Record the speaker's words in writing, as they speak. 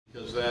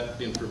Because that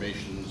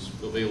information is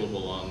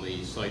available on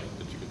the site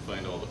that you can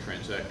find all the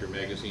Transactor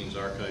magazines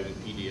archived in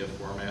PDF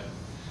format.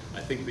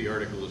 I think the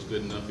article is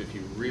good enough. If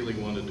you really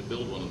wanted to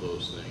build one of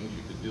those things,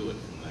 you could do it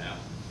from that.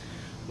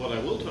 What I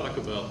will talk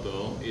about,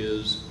 though,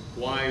 is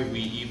why we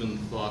even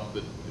thought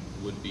that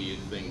it would be a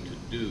thing to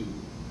do,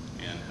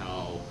 and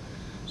how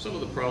some of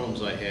the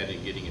problems I had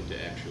in getting it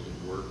to actually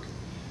work.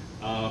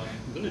 I'm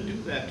going to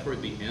do that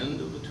toward the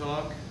end of the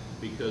talk,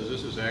 because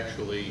this is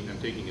actually, I'm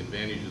taking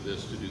advantage of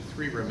this to do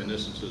 3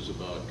 reminiscences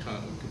about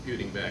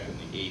computing back in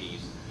the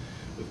 80s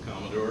with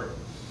Commodore.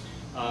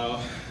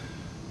 My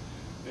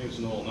name is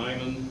Noel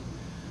Nyman.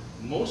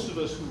 Most of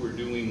us who were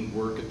doing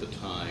work at the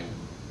time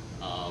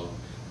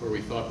where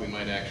we thought we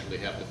might actually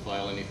have to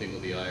file anything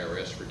with the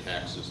IRS for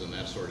taxes and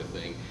that sort of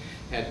thing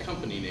had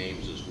company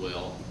names as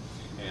well.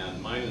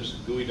 And mine is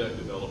GUI Duck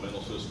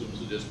Developmental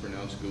Systems. It is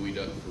pronounced GUI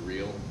Duck for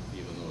real,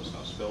 even though it's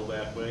not spelled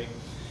that way.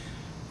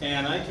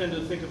 And I tend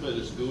to think of it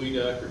as GUI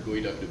Duck or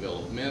GUI Duck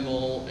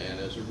Developmental, and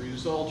as a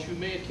result, you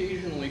may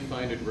occasionally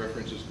find it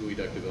references GUI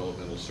Duck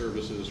Developmental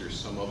Services or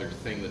some other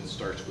thing that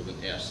starts with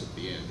an S at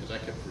the end, because I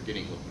kept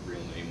forgetting what the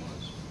real name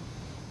was.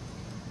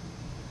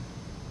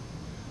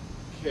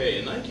 Okay,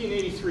 in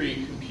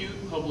 1983,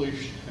 Compute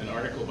published an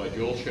article by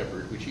Joel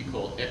Shepard, which he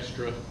called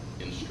Extra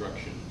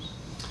Instructions.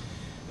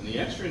 And the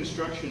extra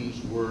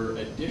instructions were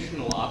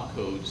additional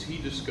opcodes he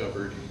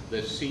discovered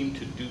that seemed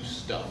to do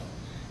stuff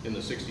in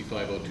the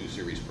 6502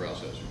 series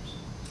processors.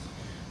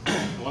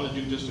 I want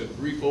to do just a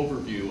brief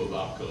overview of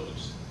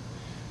opcodes.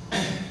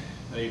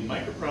 A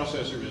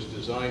microprocessor is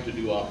designed to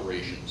do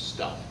operations,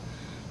 stuff.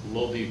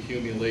 Load the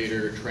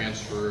accumulator,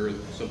 transfer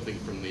something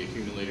from the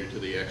accumulator to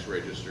the X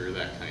register,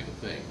 that kind of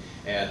thing.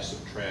 Add,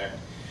 subtract.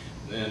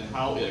 Then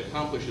how it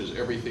accomplishes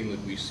everything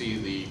that we see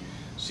the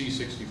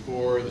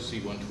C64, the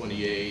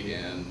C128,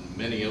 and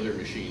many other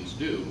machines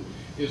do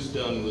is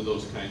done with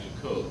those kinds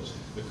of codes.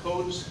 The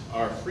codes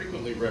are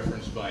frequently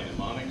referenced by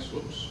mnemonics.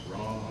 Whoops,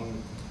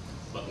 wrong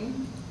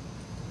button.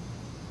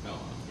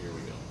 Oh, here we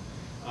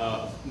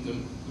go.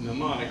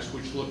 Mnemonics,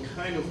 which look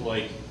kind of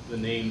like the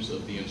names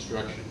of the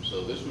instructions.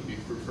 So this would be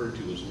referred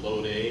to as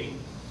load A,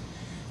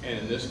 and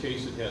in this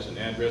case it has an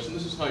address, and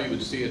this is how you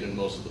would see it in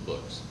most of the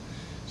books.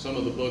 Some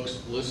of the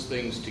books list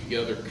things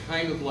together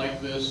kind of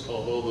like this,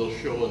 although they'll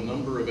show a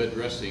number of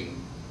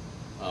addressing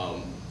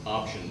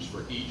options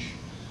for each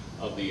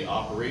of the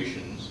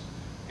operations,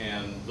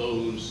 and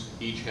those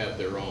each have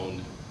their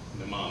own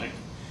mnemonic.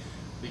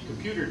 The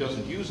computer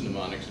doesn't use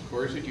mnemonics, of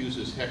course, it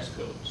uses hex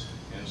codes.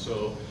 And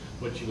so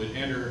what you would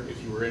enter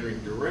if you were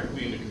entering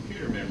directly into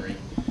computer memory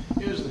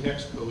is the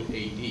hex code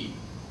AD.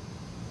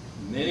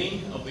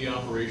 Many of the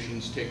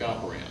operations take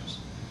operands.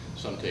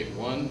 Some take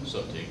 1,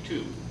 some take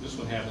 2. This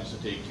one happens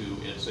to take 2.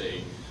 It's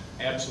a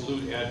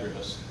absolute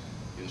address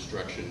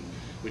instruction,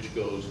 which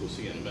goes, we'll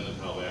see in a minute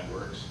how that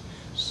works.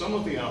 Some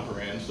of the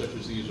operands, such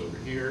as these over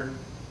here,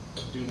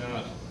 do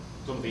not,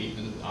 some of the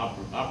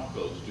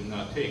opcodes do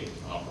not take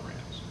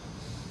operands.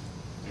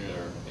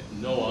 There are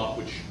no op,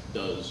 which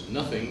does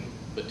nothing,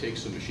 but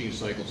takes some machine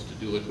cycles to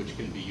do it, which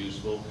can be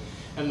useful.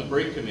 And the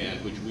break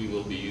command, which we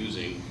will be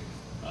using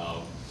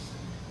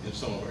in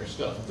some of our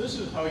stuff. This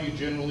is how you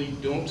generally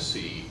don't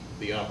see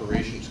the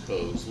operations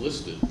codes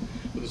listed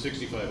for the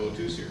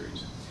 6502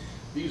 series.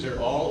 These are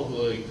all of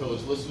the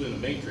codes listed in a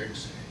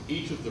matrix.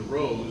 Each of the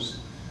rows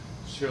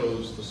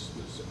shows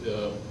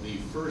the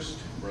first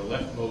or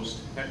leftmost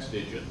hex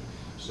digit,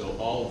 so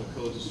all of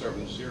the codes that start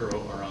with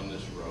 0 are on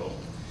this row.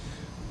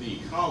 The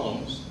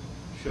columns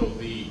show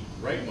the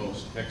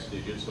rightmost hex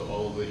digit, so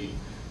all of the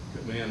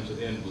commands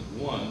that end with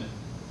 1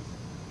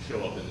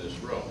 show up in this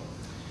row.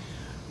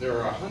 There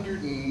are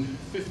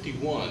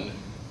 151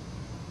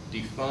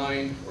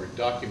 defined or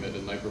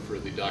documented, and I prefer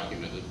the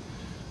documented,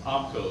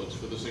 opcodes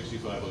for the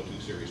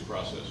 6502 series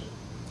processor.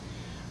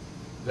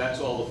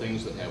 That's all the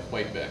things that have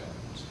white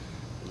backgrounds.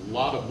 A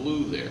lot of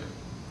blue there.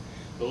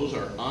 Those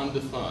are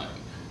undefined.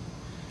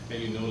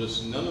 And you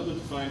notice none of the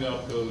defined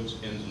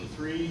opcodes ends in a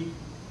 3,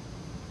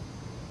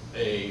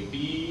 a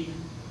B,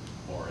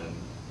 or an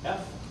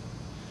F,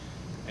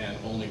 and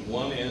only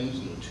one ends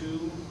in a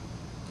 2.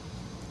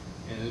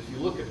 And if you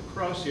look at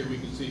across here, we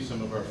can see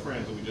some of our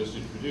friends that we just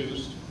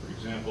introduced. For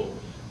example,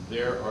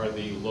 there are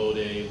the load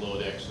A,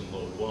 load X, and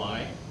load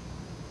Y.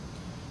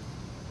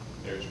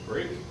 There's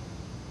break.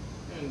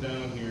 And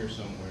down here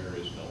somewhere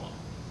is no op.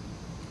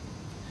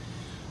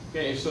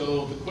 Okay,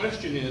 so the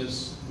question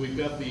is, we've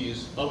got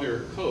these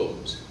other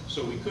codes.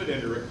 So we could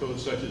enter a code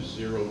such as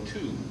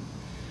 02.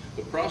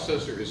 The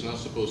processor is not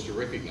supposed to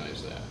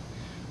recognize that.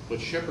 What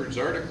Shepard's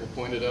article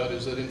pointed out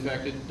is that in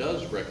fact it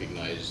does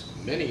recognize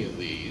many of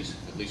these,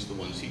 at least the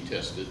ones he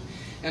tested,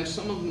 and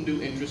some of them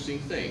do interesting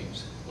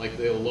things, like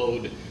they'll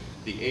load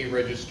the A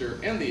register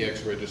and the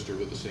X register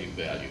with the same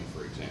value,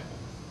 for example.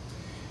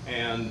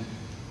 And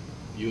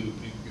you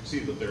can see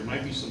that there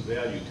might be some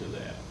value to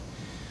that.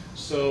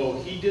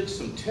 So he did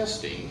some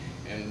testing,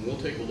 and we'll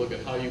take a look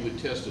at how you would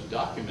test a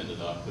documented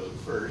opcode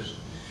first.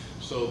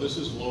 So this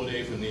is load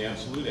A from the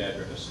absolute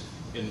address.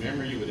 In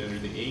memory, you would enter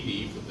the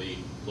AD for the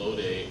load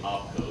A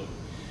opcode,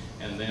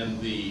 and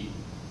then the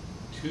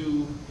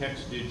 2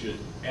 hex digit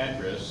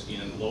address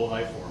in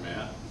low-high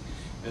format,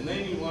 and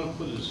then you want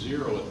to put a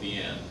 0 at the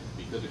end,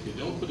 because if you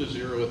don't put a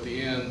 0 at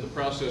the end, the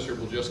processor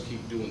will just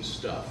keep doing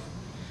stuff.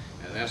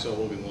 And that's not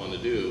what we want to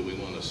do. We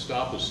want to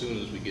stop as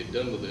soon as we get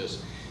done with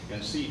this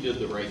and see did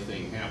the right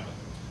thing happen.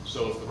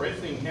 So if the right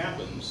thing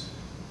happens,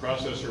 the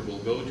processor will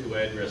go to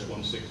address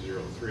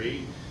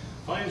 1603,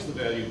 finds the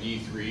value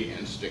D3,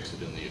 and sticks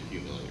it in the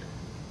accumulator.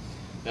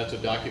 That's a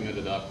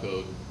documented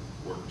opcode,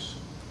 works.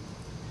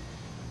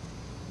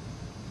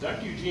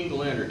 Dr. Eugene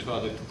Galander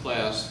taught a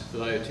class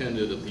that I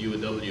attended at the U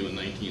of W in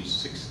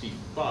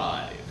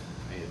 1965.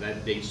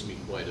 That dates me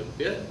quite a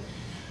bit.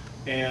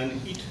 And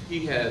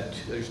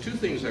there's 2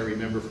 things I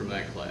remember from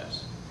that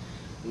class.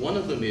 One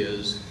of them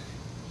is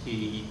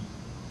he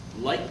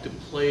liked to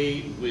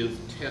play with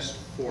test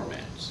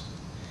formats.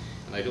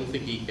 And I don't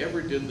think he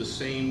ever did the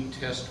same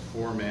test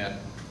format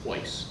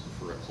twice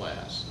for a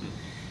class.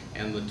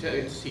 And the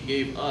test he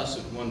gave us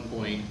at one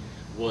point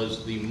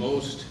was the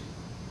most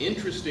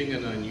interesting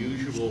and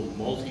unusual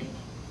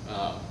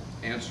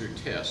multi-answer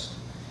test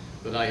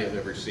that I have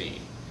ever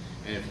seen.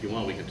 And if you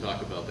want, we can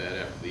talk about that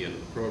after the end of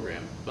the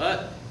program.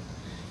 But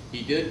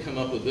he did come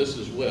up with this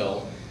as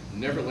well.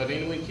 Never let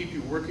anyone keep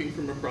you working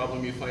from a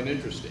problem you find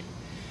interesting.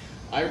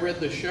 I read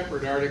the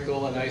Shepard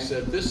article and I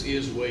said, this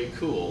is way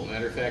cool.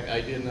 Matter of fact,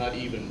 I did not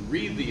even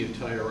read the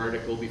entire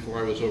article before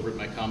I was over at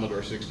my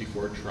Commodore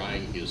 64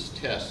 trying his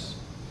tests.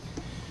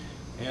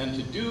 And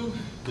to do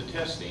the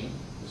testing,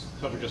 let's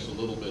cover just a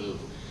little bit of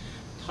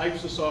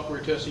types of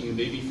software testing. You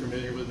may be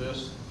familiar with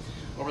this.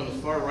 Over on the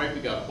far right,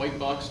 we got white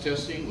box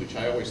testing, which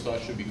I always thought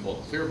should be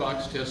called clear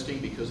box testing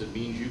because it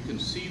means you can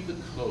see the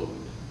code.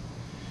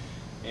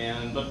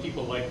 But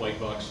people like white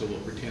box, so we'll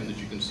pretend that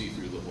you can see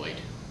through the white.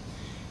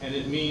 And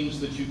it means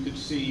that you could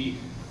see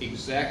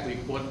exactly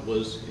what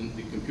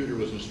the computer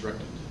was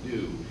instructed to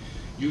do,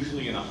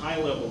 usually in a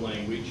high-level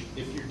language.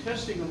 If you're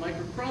testing a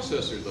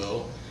microprocessor,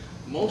 though,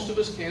 most of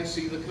us can't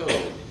see the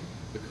code.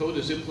 The code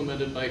is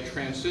implemented by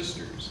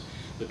transistors.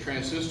 The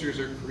transistors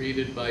are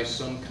created by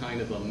some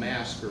kind of a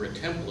mask or a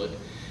template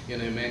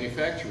in a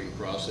manufacturing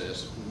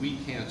process. We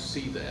can't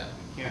see that.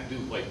 We can't do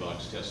white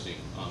box testing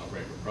on a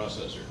regular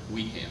processor.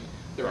 We can.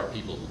 There are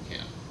people who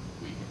can.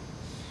 We can.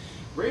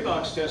 Gray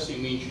box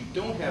testing means you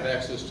don't have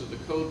access to the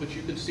code, but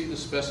you can see the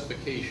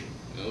specification.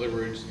 In other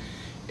words,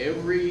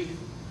 every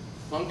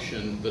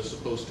function that's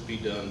supposed to be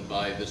done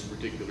by this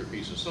particular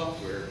piece of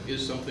software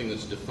is something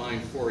that's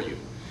defined for you.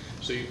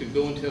 So you can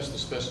go and test the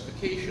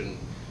specification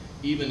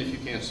even if you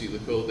can't see the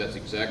code. That's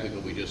exactly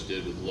what we just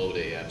did with load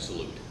A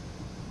absolute.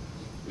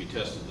 We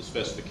tested the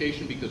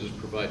specification because it's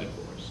provided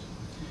for us.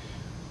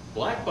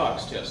 Black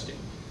box testing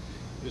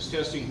is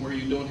testing where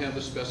you don't have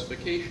the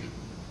specification.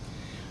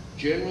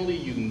 Generally,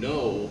 you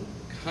know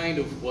kind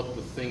of what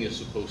the thing is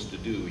supposed to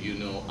do. You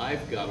know,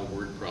 I've got a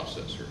word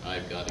processor,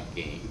 I've got a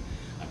game,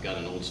 I've got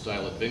an old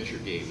style adventure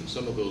game, and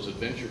some of those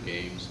adventure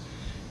games,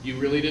 you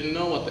really didn't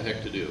know what the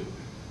heck to do.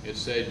 It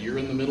said, you're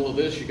in the middle of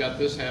this, you got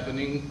this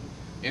happening,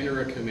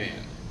 enter a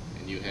command,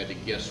 and you had to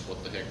guess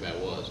what the heck that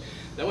was.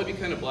 That would be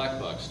kind of black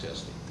box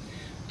testing.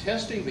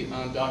 Testing the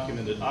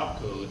undocumented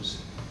opcodes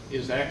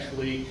is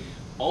actually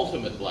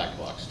ultimate black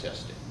box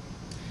testing.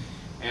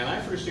 And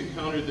I first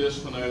encountered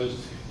this when I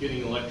was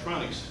getting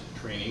electronics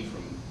training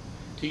from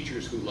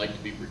teachers who like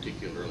to be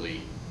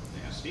particularly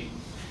nasty.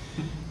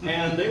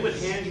 And they would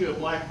hand you a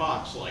black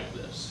box like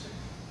this.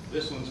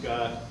 This one's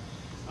got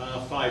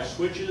 5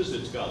 switches,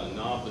 it's got a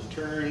knob that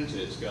turns,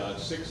 it's got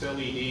 6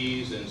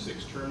 LEDs and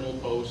 6 terminal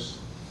posts.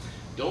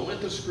 Don't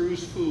let the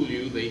screws fool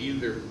you. They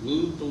either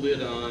glued the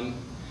lid on,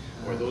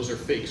 or those are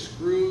fake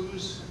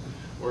screws,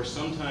 or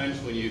sometimes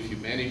if you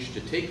managed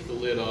to take the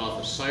lid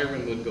off, a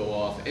siren would go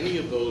off. Any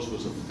of those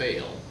was a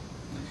fail.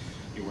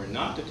 You were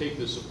not to take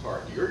this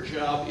apart. Your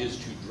job is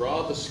to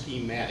draw the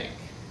schematic.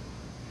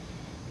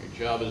 Your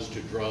job is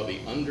to draw the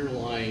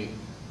underlying,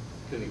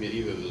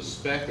 either the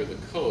spec or the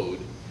code,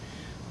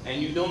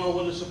 and you don't know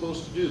what it's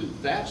supposed to do.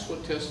 That's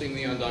what testing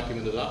the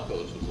undocumented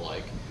opcodes was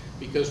like,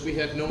 because we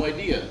had no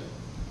idea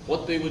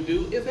what they would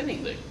do, if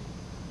anything.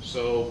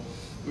 So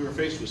we were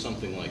faced with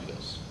something like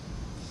this.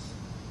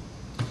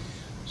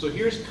 So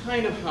here's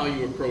kind of how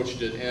you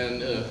approached it,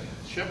 and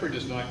Shepard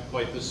is not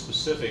quite this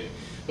specific,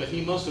 but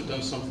he must have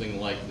done something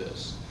like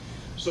this.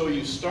 So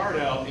you start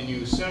out and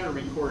you set or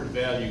record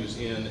values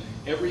in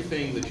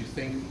everything that you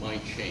think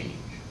might change.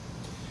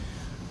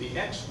 The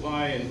X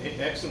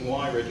and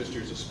Y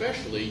registers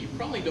especially, you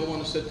probably don't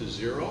want to set to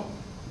 0,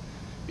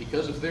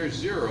 because if they're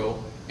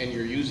 0 and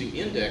you're using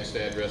indexed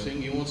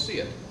addressing, you won't see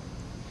it.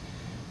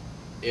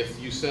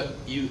 If you set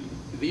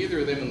either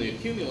of them in the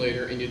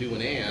accumulator and you do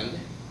an AND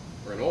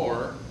or an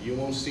OR, you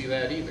won't see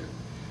that either.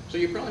 So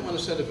you probably want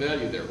to set a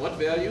value there. What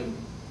value?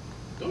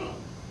 Don't know.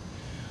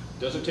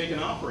 Does it take an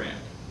operand?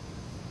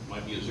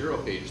 Might be a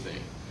 0-page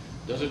thing.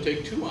 Does it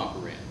take 2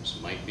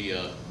 operands? Might be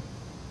a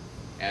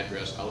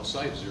address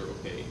outside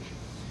 0-page.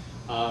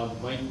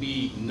 Might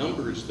be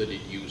numbers that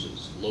it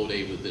uses. Load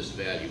A with this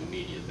value,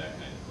 immediate, that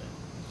kind of thing.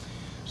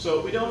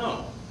 So we don't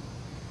know.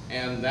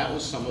 And that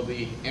was some of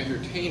the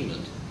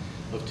entertainment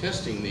of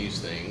testing these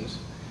things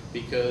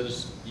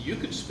because you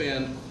could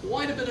spend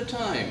quite a bit of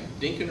time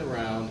dinking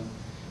around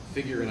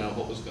figuring out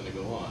what was going to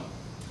go on.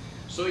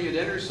 So you'd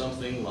enter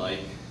something like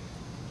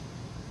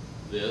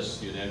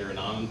this. You'd enter an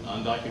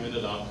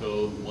undocumented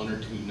opcode, 1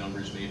 or 2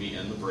 numbers maybe,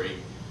 and the break,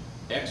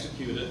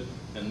 execute it,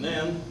 and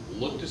then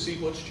look to see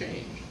what's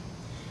changed.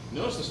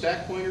 Notice the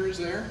stack pointer is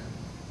there.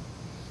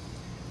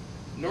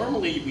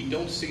 Normally we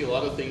don't see a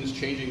lot of things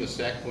changing the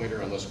stack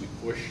pointer unless we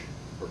push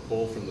or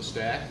pull from the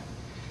stack.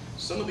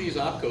 Some of these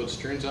opcodes,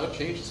 turns out,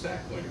 change the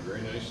stack pointer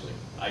very nicely.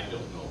 I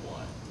don't know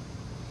why.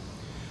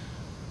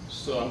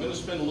 So I'm going to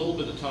spend a little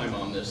bit of time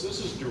on this.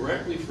 This is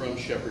directly from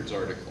Shepard's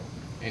article.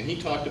 And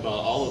he talked about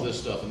all of this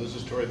stuff, and this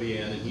is toward the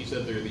end, and he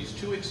said there are these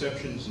 2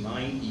 exceptions,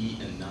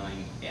 9E and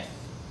 9F.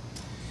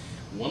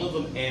 One of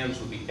them ends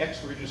with the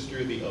X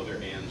register, the other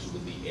ends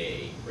with the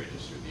A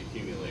register, the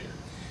accumulator.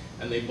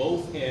 And they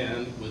both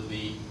end with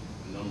the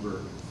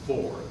number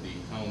 4,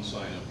 the pound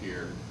sign up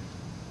here.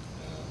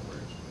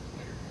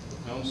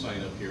 The pound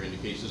sign up here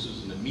indicates this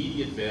is an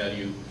immediate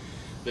value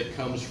that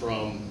comes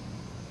from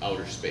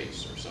outer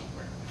space or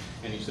somewhere.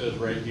 And he says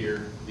right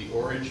here, the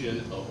origin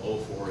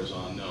of 04 is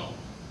unknown.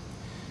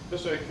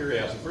 Just out of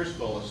curiosity, first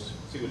of all, let's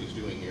see what he's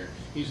doing here.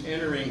 He's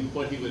entering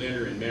what he would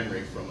enter in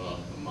memory from a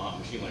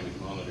machine language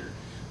monitor.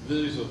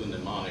 These are the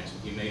mnemonics.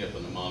 He made up a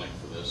mnemonic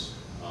for this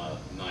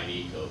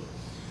 9E code.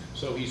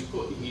 So he's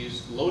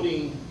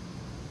loading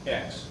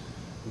X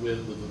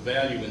with the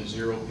value in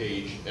 0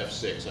 page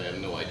F6. I have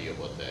no idea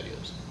what that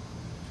is.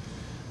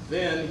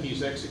 Then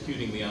he's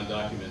executing the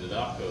undocumented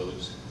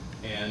opcodes,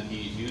 and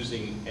he's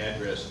using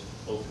address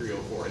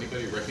 0304.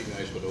 Anybody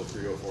recognize what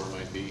 0304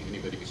 might be?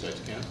 Anybody besides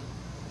Ken?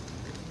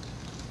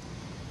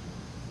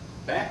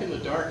 Back in the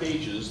dark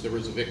ages, there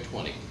was a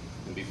VIC-20,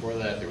 and before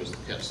that there was the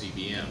PET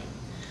CBM.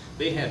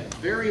 They had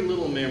very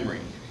little memory,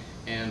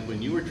 and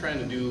when you were trying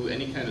to do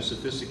any kind of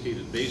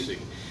sophisticated BASIC,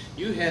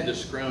 you had to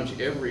scrounge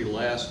every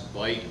last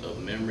byte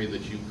of memory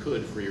that you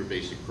could for your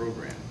basic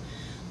program.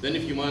 Then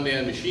if you wanted to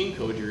add machine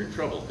code, you're in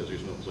trouble because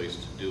there's no place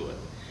to do it.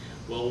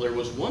 Well, there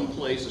was one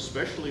place,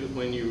 especially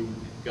when you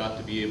got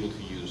to be able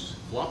to use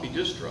floppy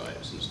disk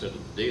drives instead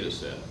of the data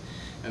set,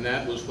 and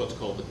that was what's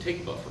called the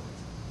take buffer.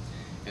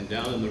 And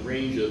down in the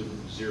range of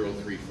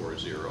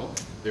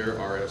 0340, there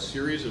are a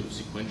series of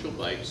sequential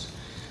bytes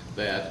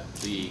that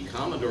the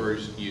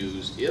Commodores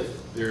use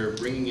if they're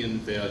bringing in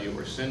value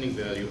or sending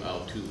value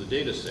out to the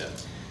data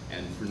set,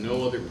 and for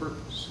no other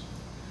purpose.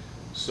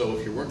 So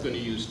if you weren't going to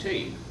use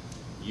tape,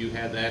 you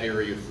had that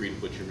area free to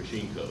put your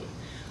machine code.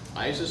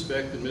 I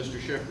suspect that Mr.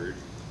 Shepard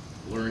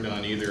learned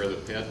on either the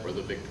PET or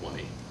the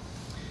VIC-20.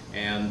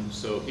 And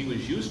so he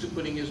was used to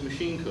putting his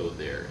machine code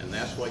there, and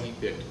that's why he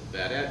picked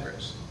that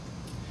address.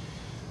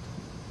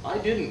 I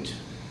didn't.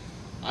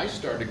 I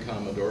started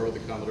Commodore with the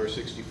Commodore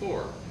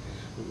 64.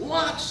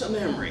 Lots of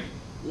memory,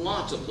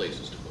 lots of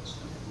places to put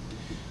stuff.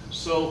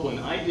 So when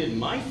I did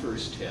my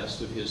first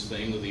test of his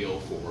thing with the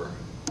 04,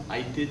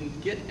 I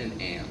didn't get an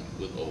AND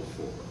with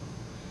 04.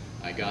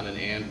 I got an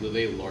AND with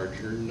a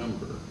larger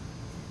number.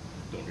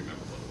 Don't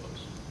remember what it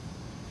was.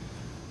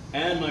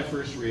 And my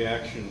first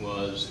reaction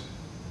was,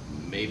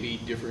 maybe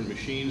different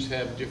machines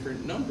have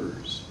different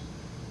numbers.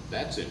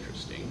 That's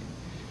interesting.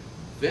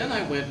 Then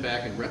I went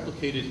back and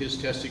replicated his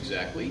test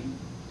exactly,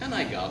 and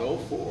I got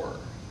 04.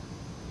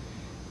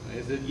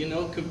 I said, you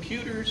know,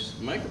 computers,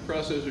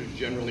 microprocessors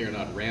generally are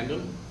not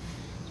random.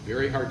 It's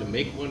very hard to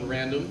make one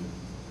random.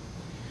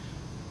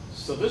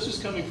 So this is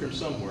coming from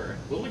somewhere.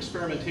 A little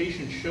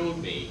experimentation showed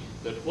me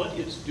that what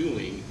it's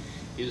doing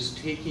is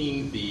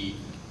taking the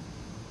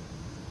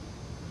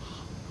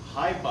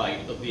high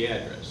byte of the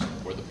address,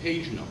 or the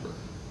page number,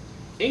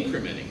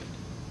 incrementing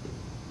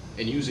it,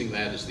 and using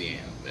that as the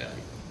AND value.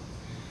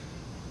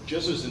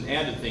 Just as an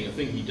added thing, a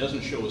thing he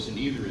doesn't show us in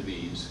either of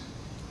these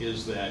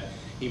is that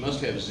he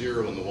must have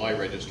 0 in the Y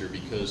register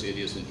because it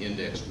is an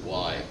indexed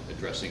Y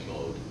addressing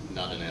mode,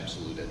 not an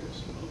absolute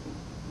addressing mode.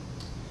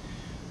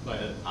 But,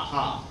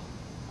 aha,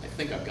 I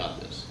think I've got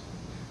this.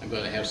 I'm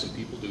going to have some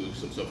people do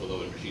some stuff with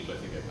other machines, but I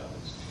think I've got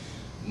this.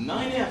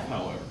 9F,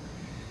 however,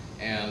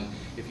 and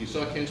if you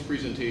saw Ken's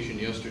presentation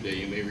yesterday,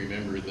 you may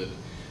remember that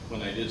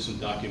when I did some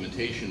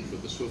documentation for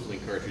the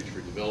Swiftling cartridge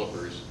for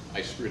developers,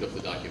 I screwed up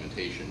the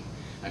documentation.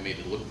 I made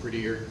it look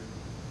prettier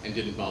and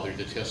didn't bother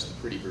to test the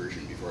pretty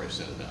version before I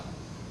sent it out.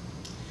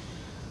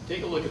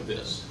 Take a look at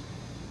this.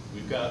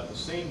 We've got the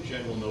same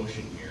general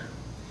notion here,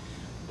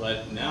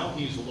 but now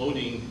he's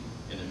loading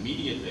an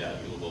immediate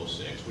value of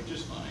 06, which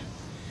is fine,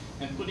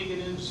 and putting it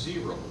in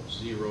 0,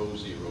 0,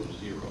 0,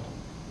 0.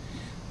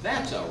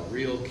 That's a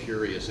real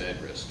curious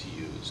address to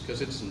use,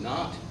 because it's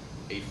not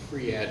a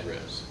free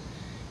address.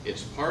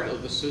 It's part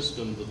of the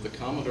system that the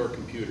Commodore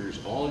computers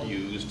all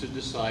use to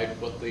decide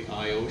what the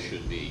I/O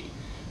should be.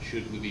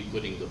 Should we be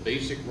putting the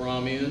basic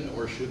ROM in,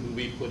 or should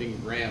we be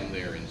putting RAM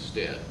there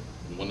instead?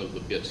 And one of the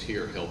bits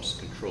here helps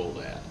control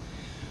that.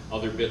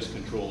 Other bits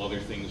control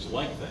other things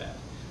like that.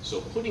 So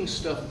putting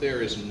stuff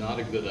there is not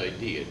a good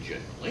idea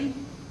generally.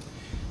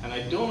 And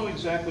I don't know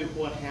exactly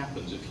what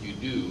happens if you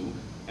do,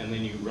 and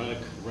then you run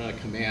a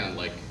command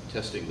like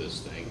testing this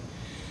thing.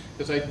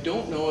 because I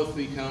don't know if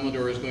the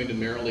Commodore is going to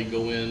merrily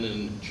go in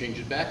and change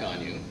it back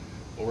on you,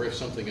 or if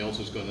something else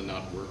is going to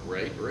not work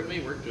right, or it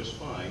may work just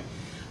fine.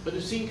 But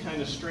it seemed kind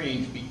of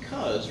strange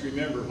because,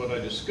 remember, what I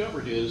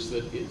discovered is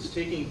that it's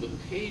taking the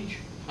page,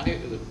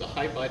 the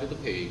high byte of the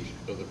page,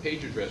 or the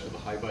page address of the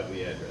high byte of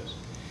the address,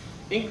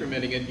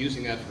 incrementing it,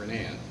 using that for an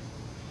AND.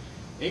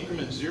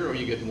 Increment 0,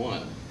 you get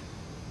 1.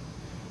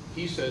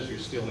 He says you're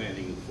still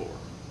ANDing with 4.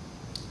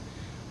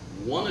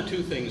 One of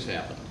two things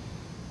happened.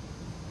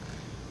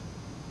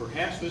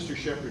 Perhaps Mr.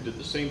 Shepard did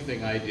the same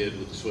thing I did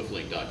with the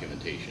SwiftLink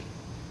documentation.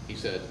 He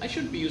said, I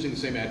shouldn't be using the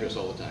same address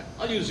all the time.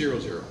 I'll use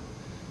 00,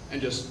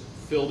 and just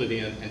filled it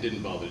in and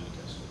didn't bother to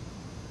test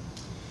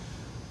it.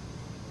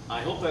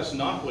 I hope that's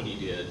not what he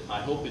did. I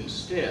hope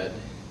instead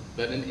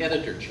that an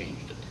editor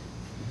changed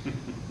it.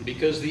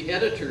 Because the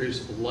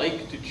editors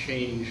like to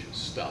change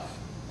stuff,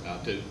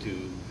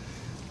 to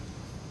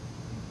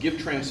give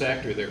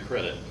Transactor their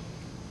credit.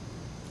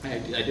 I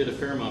did a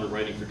fair amount of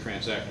writing for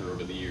Transactor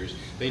over the years.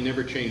 They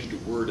never changed a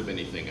word of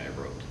anything I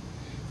wrote.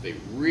 They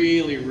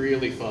really,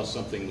 really thought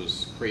something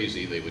was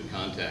crazy, they would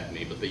contact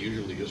me, but they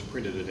usually just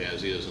printed it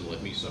as is and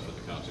let me suffer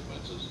the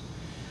consequences.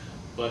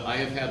 But I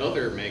have had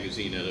other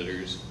magazine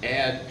editors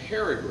add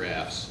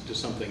paragraphs to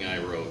something I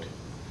wrote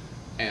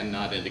and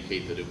not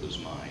indicate that it was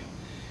mine.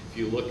 If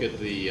you look at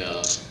the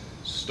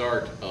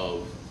start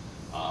of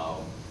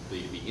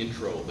the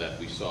intro that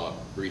we saw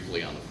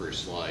briefly on the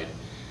first slide,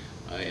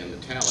 in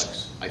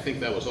italics, I think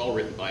that was all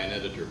written by an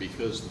editor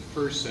because the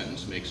first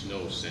sentence makes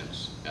no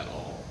sense at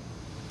all.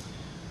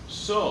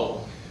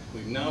 So,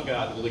 we've now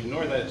got, we'll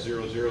ignore that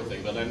 00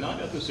 thing, but I've now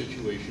got the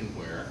situation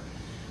where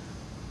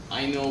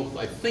I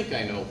think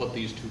I know what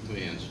these two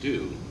commands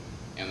do,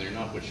 and they're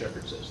not what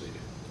Shepard says they do.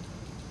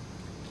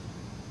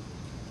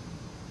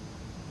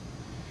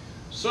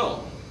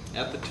 So,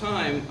 at the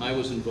time, I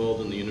was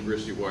involved in the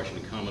University of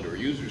Washington Commodore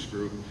Users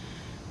Group,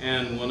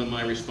 and one of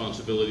my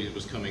responsibilities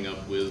was coming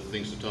up with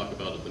things to talk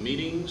about at the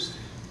meetings,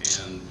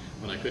 and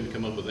when I couldn't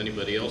come up with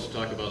anybody else to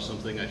talk about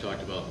something, I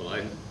talked about what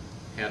I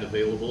had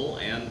available,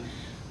 and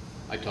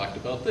I talked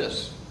about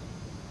this.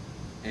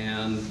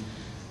 And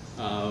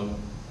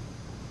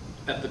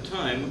at the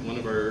time, one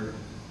of our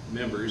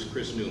members,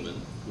 Chris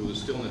Newman, who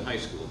was still in high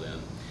school then,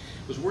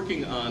 was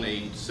working on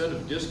a set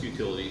of disk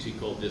utilities he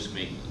called disk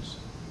maintenance.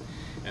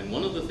 And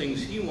one of the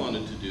things he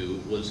wanted to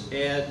do was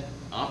add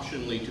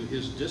optionally to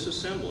his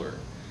disassembler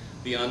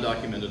the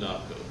undocumented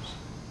opcodes.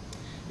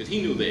 Because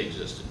he knew they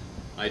existed.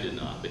 I did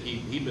not, but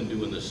he'd been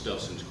doing this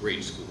stuff since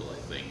grade school, I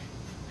think,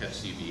 at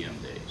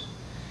CVM days.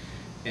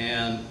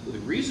 And the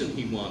reason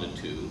he wanted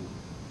to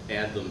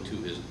add them to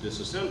his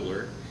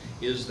disassembler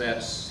is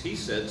that he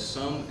said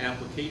some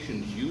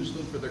applications use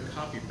them for their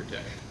copy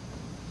protection.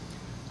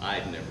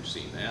 I'd never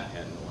seen that,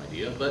 had no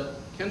idea,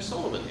 but Ken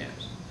Sullivan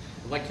has.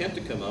 I'd like Ken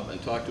to come up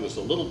and talk to us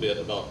a little bit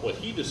about what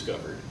he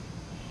discovered.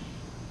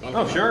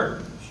 Oh,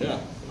 sure. Yeah.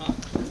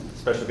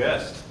 Special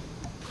guest.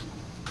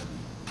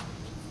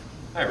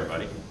 Hi,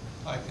 everybody.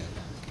 Hi, Ken.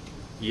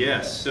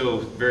 Yes, so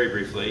very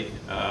briefly,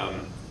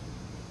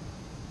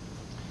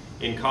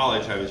 in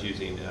college I was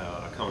using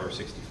a Commodore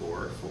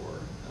 64 for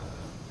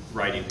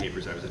writing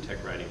papers. I was a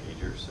tech writing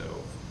major, so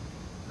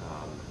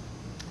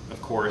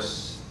of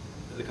course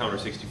the Commodore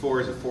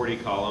 64 is a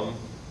 40-column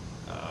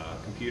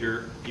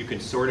computer. You can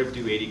sort of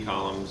do 80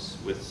 columns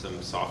with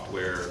some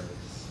software,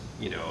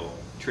 you know,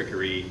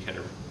 trickery, kind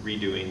of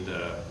redoing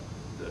the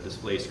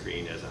display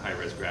screen as a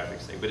high-res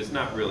graphics thing, but it's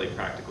not really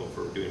practical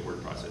for doing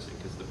word processing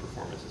because the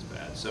performance is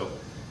bad. So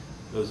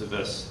those of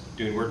us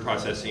doing word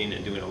processing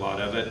and doing a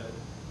lot of it,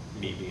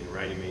 me being a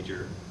writing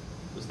major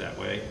was that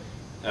way,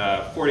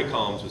 40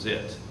 columns was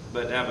it.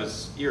 But that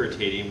was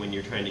irritating when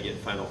you're trying to get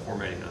final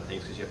formatting on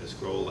things because you have to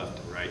scroll left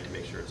and right to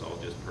make sure it's all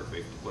just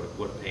perfect.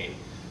 What a pain.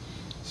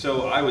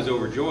 So I was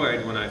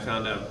overjoyed when I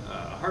found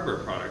a hardware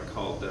product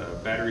called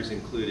Batteries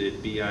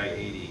Included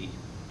BI-80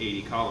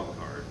 80-column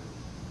card.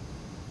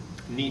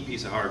 Neat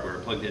piece of hardware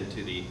plugged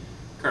into the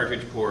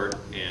cartridge port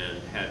and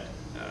had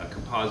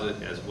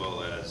composite as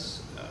well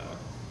as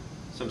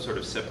some sort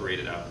of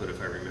separated output,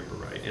 if I remember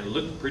right. And it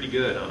looked pretty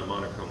good on a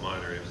monochrome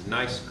monitor. It was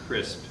nice,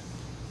 crisp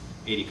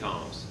 80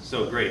 columns.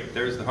 So great,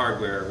 there's the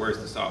hardware, where's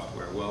the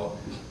software? Well,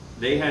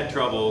 they had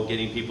trouble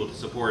getting people to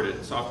support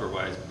it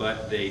software-wise,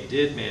 but they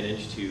did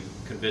manage to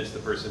convince the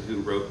person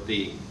who wrote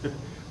the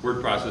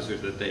word processor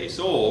that they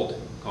sold,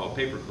 called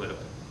Paperclip,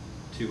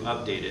 to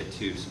update it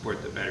to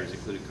support the Batteries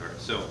Included card.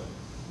 So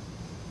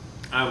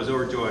I was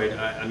overjoyed.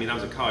 I mean, I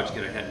was a college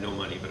kid, I had no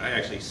money, but I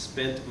actually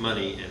spent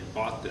money and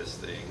bought this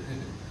thing,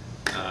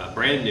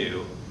 brand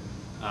new,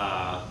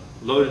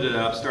 loaded it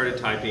up, started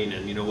typing,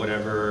 and you know,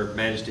 whatever,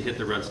 managed to hit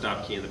the run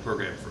stop key and the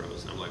program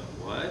froze. And I'm like,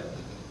 what?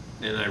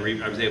 And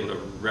I was able to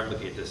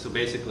replicate this. So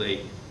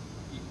basically,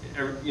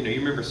 you know, you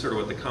remember sort of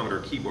what the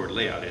Commodore keyboard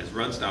layout is.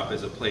 Run stop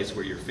is a place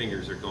where your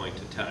fingers are going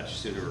to touch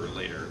sooner or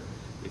later.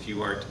 If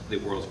you aren't the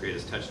world's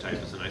greatest touch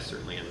typist, and I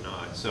certainly am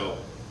not. So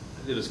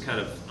it was kind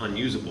of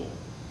unusable.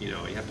 You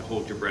know, you have to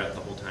hold your breath the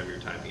whole time you're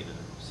typing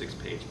a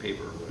 6-page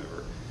paper or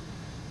whatever.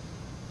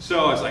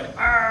 So I was like,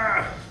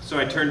 ah! So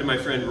I turned to my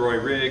friend Roy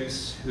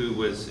Riggs, who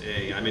was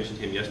I mentioned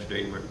him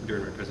yesterday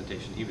during my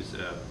presentation. He was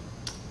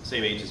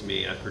same age as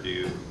me at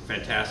Purdue,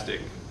 fantastic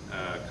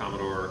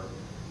Commodore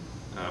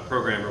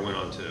programmer, went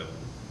on to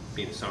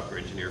being a software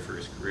engineer for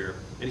his career.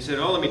 And he said,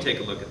 oh, let me take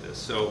a look at this.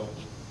 So,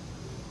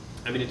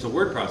 I mean, it's a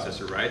word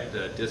processor, right?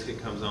 The disk it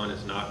comes on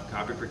is not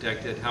copy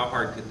protected. How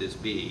hard could this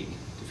be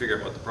to figure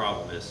out what the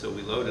problem is? So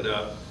we load it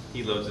up.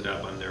 He loads it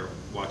up. I'm there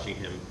watching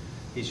him.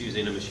 He's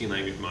using a machine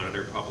language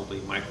monitor, probably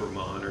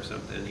Micromon or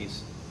something.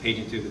 He's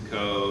paging through the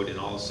code, and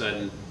all of a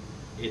sudden,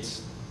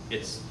 it's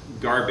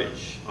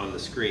garbage on the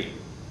screen.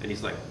 And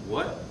he's like,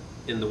 what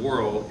in the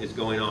world is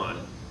going on?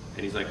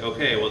 And he's like,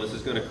 okay, well, this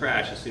is going to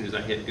crash as soon as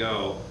I hit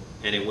go.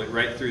 And it went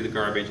right through the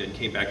garbage and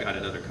came back out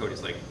another code.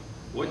 He's like,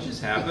 what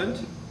just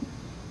happened?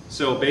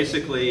 So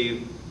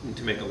basically,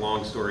 to make a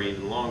long story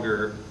even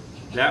longer,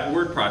 that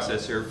word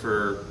processor,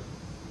 for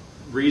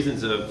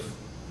reasons of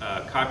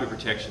copy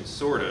protection,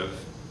 sort of,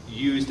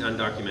 used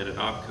undocumented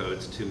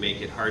opcodes to make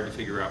it hard to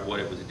figure out what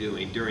it was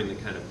doing during the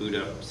kind of boot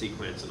up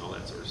sequence and all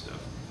that sort of stuff.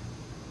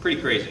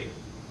 Pretty crazy.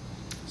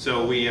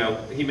 So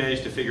he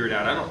managed to figure it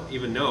out. I don't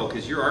even know,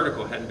 because your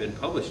article hadn't been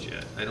published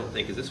yet, I don't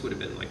think, because this would have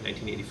been like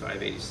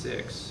 1985,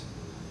 86.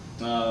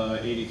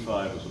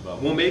 85 was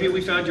about. Well, maybe we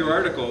found your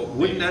article.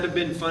 Wouldn't that have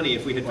been funny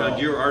if we had found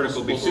your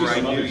article before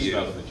I knew you?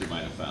 Stuff that you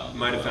might have found.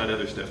 Might have found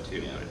other stuff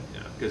too.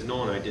 Yeah. Because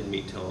Noel and I didn't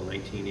meet till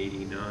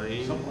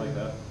 1989. Something like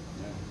that.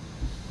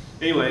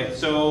 Yeah. Anyway,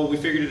 so we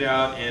figured it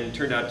out, and it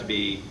turned out to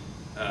be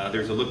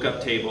there's a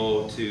lookup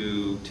table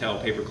to tell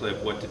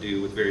Paperclip what to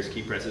do with various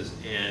key presses,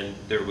 and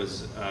there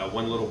was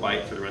one little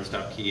byte for the run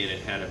stop key, and it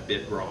had a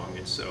bit wrong,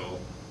 and so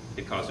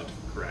it caused it to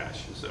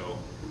crash. So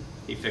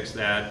he fixed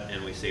that,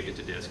 and we saved it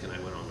to disk, and I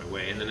went on my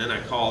way. And then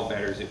I called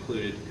batteries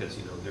included, because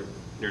their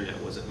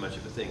internet wasn't much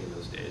of a thing in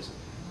those days.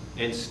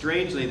 And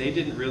strangely, they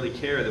didn't really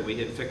care that we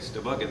had fixed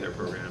a bug in their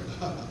program,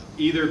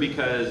 either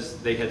because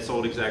they had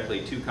sold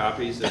exactly 2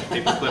 copies of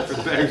Paperclip for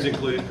the batteries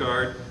included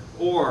card,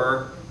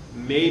 or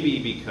maybe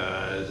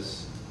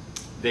because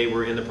they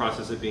were in the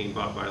process of being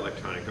bought by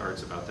Electronic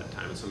Arts about that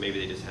time, and so maybe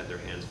they just had their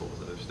hands full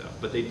with other stuff.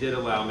 But they did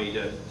allow me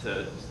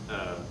to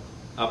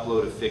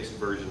upload a fixed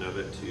version of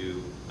it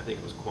to, I think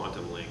it was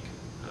Quantum Link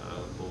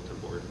bulletin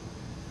board.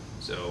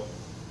 So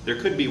there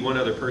could be one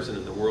other person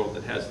in the world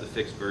that has the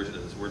fixed version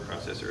of this word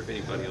processor. If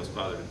anybody else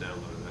bothered to download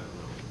it,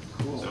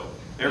 I don't know. Cool. So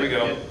there we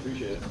go.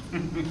 Appreciate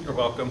it. You're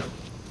welcome.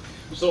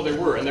 So there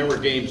were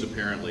games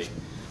apparently.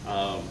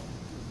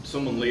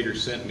 Someone later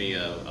sent me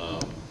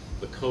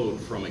the code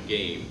from a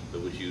game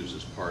that was used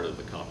as part of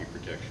the copy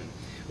protection.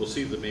 We'll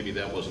see that maybe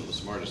that wasn't the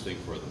smartest thing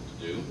for them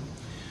to do.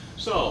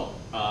 So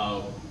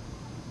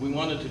we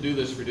wanted to do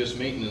this for disk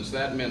maintenance.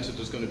 That meant that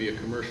there's going to be a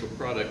commercial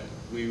product.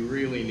 We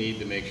really need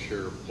to make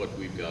sure what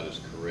we've got is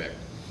correct.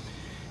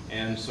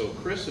 And so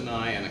Chris and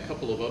I and a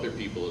couple of other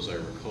people, as I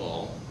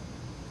recall,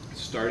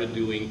 started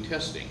doing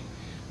testing.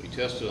 We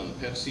tested on the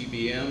PET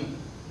CBM,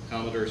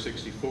 Commodore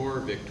 64,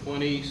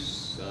 VIC-20,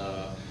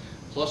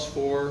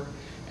 +4,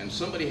 and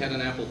somebody had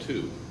an Apple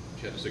II,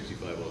 which had a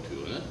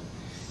 6502 in it.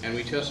 And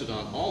we tested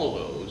on all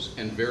of those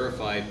and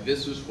verified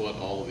this is what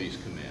all of these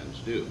commands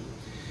do.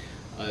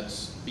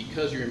 It's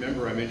because you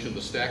remember I mentioned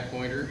the stack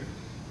pointer.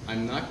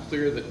 I'm not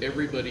clear that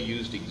everybody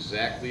used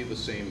exactly the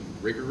same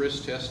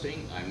rigorous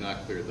testing. I'm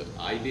not clear that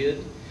I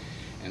did.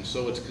 And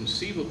so it's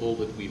conceivable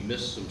that we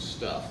missed some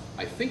stuff.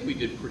 I think we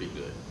did pretty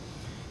good.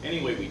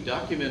 Anyway, we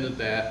documented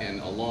that,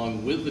 and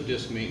along with the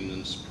disk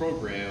maintenance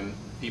program,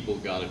 people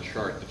got a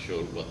chart that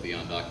showed what the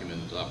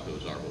undocumented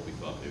opcodes are, what we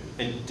thought they would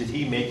be. And did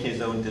he make his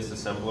own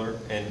disassembler?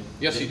 And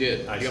yes, he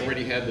did. I He see.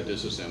 already had the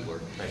disassembler.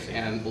 I see.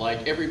 And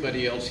like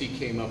everybody else, he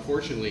came up,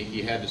 fortunately,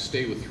 he had to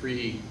stay with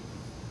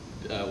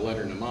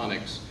 3-letter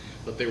mnemonics,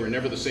 but they were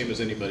never the same as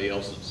anybody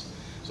else's.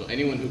 So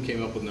anyone who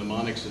came up with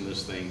mnemonics in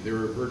this thing, they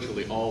were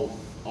virtually all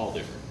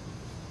different.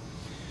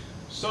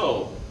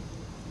 So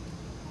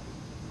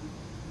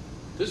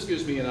this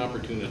gives me an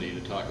opportunity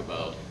to talk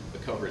about the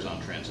covers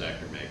on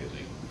Transactor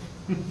magazine.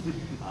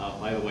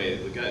 By the way,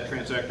 the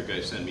Transactor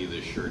guy sent me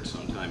this shirt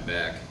some time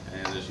back,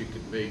 and as you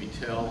could maybe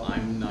tell,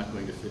 I'm not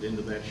going to fit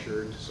into that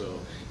shirt, so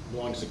it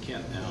belongs to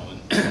Kent now.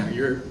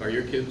 And are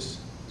your kids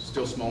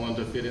still small enough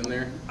to fit in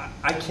there?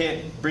 I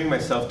can't bring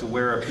myself to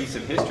wear a piece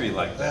of history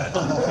like that.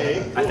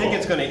 Okay, cool. I think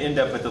it's going to end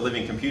up at the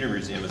Living Computer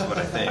Museum is what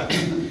I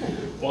think.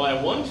 Well,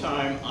 at one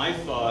time, I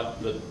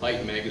thought that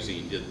Byte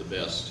magazine did the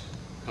best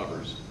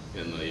covers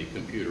in the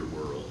computer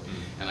world.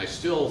 And I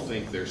still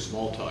think their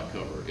Smalltalk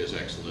cover is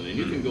excellent. And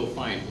you can go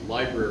find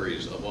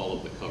libraries of all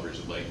of the covers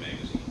of Byte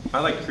magazine. I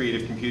like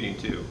creative computing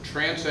too.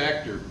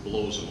 Transactor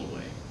blows them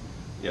away.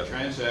 Yep.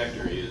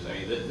 Transactor is, I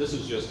mean, this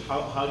is just,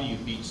 how do you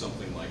beat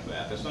something like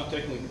that? That's not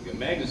technically a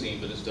magazine,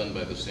 but it's done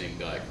by the same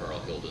guy, Carl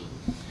Hilden.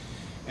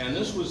 And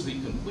this was the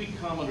Complete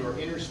Commodore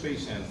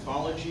Interspace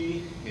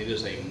Anthology. It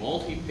is a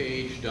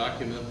multi-page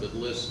document that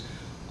lists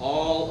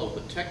all of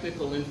the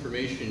technical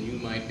information you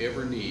might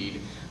ever need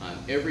on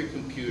every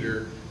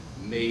computer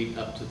made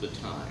up to the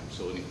time.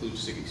 So it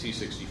includes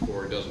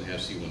C64, it doesn't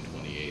have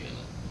C128 in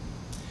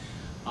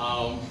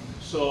it.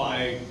 So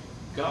I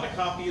got a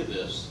copy of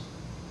this,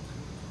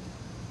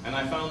 and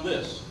I found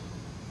this,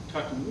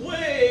 tucked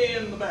way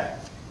in the back.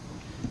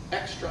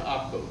 Extra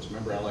opcodes.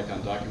 Remember, I like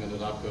undocumented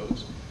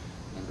opcodes?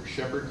 Remember,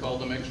 Shepard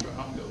called them extra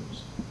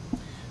opcodes.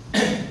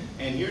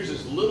 And here's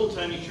this little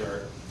tiny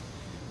chart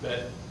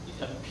that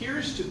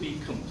appears to be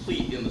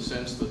complete in the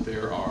sense that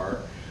there are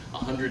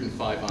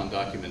 105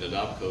 undocumented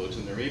opcodes,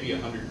 and there may be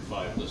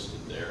 105 listed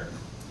there.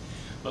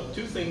 But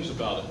two things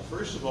about it.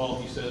 First of all,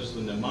 he says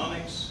the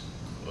mnemonics,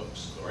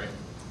 oops, sorry,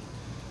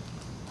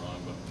 wrong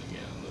button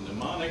again. The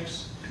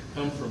mnemonics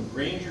come from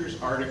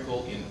Granger's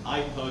article in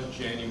iPod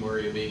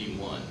January of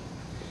 '81.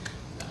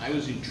 I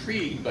was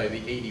intrigued by the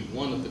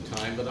 81 at the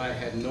time, but I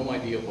had no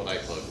idea what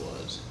iPod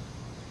was.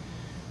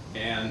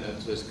 And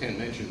as Ken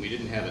mentioned, we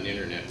didn't have an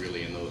internet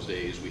really in those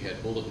days. We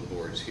had bulletin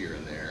boards here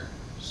and there.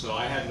 So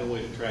I had no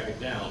way to track it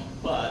down,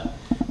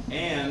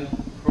 and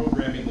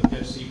programming the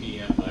PET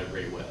CBM by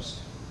Ray West.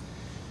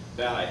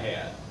 That I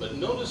had. But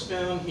notice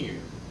down here,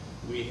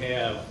 we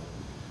have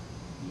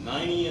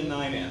 9E and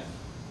 9F,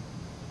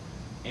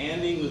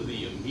 ANDing with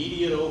the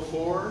immediate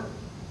 04,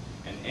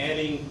 and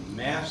adding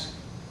mask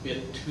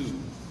bit 2,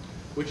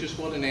 which is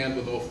what an AND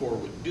with 04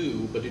 would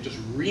do, but it just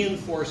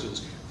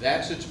reinforces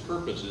that's its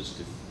purpose, is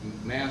to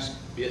mask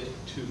bit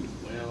 2.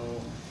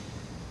 Well,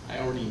 I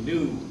already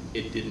knew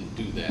it didn't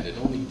do that. It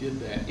only did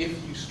that if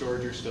you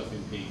stored your stuff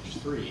in page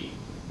 3.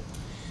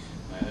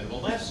 I said,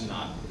 well, that's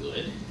not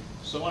good.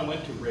 So I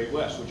went to Ray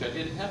West, which I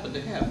did happen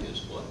to have his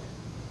book.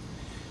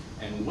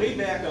 And way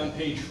back on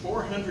page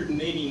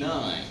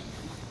 489,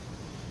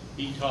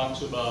 he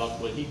talks about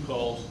what he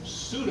calls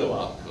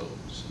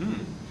pseudo-opcodes. Like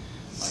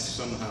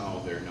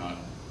somehow they're not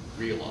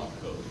real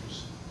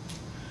opcodes.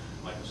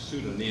 Like a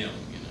pseudonym,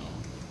 you know.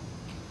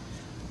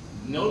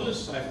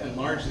 Notice I've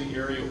enlarged the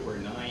area where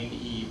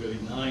 9E, where the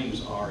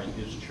 9s are in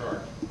his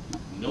chart.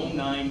 No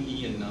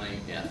 9E and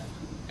 9F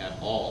at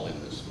all in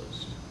this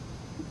list.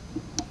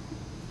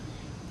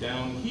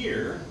 Down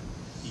here,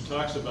 he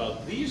talks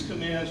about these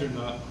commands are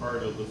not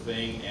part of the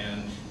thing,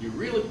 and you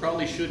really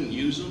probably shouldn't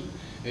use them.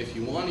 If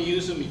you want to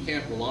use them, you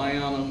can't rely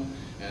on them,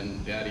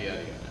 and yada,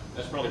 yada, yada.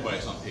 That's probably why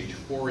it's on page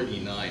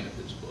 489 of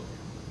his book.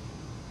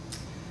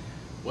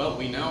 Well,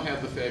 we now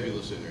have the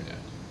fabulous internet,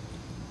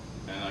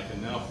 and I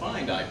can now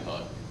find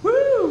iPod.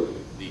 Woo!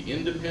 The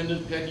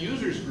Independent Pet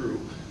Users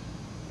Group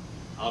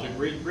out of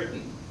Great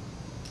Britain.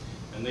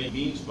 And they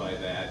means by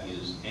that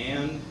is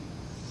AND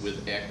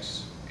with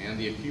X, and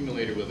the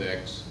accumulator with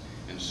X,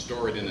 and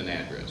store it in an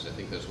address. I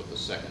think that's what the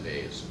second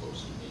A is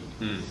supposed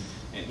to mean.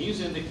 And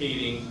he's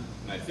indicating,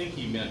 and I think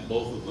he meant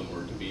both of them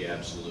were to be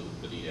absolute,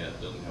 but he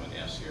doesn't have an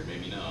S here,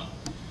 maybe not,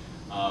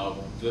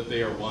 that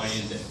they are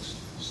Y-indexed.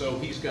 So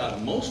he's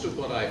got most of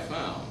what I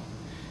found,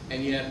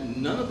 and yet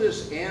none of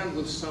this AND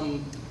with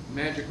some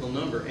magical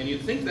number, and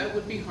you'd think that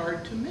would be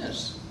hard to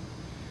miss,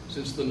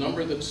 since the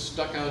number that's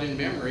stuck out in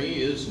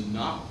memory is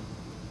not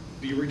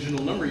the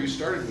original number you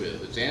started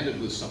with. It's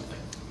ANDed with something.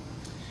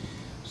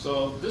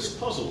 So this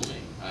puzzled me.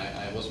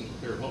 I wasn't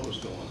clear what was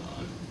going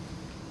on.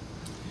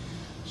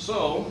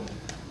 So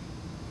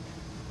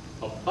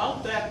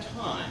about that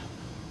time,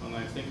 when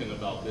I'm thinking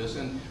about this,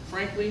 and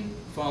frankly,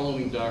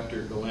 following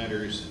Dr.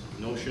 Galanter's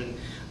notion,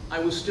 I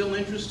was still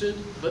interested,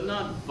 but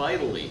not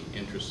vitally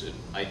interested.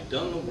 I'd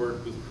done the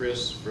work with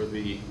Chris for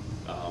the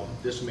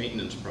this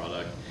maintenance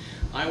product.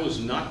 I was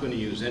not going to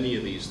use any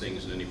of these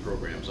things in any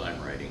programs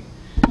I'm writing.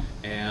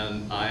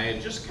 And I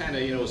just kind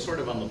of, was sort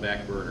of on the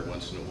back burner.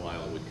 Once in a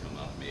while it would come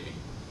up, maybe.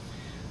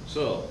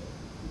 So,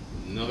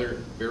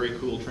 another very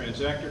cool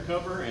transactor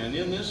cover, and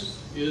in this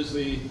is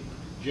the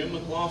Jim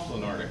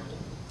McLaughlin article.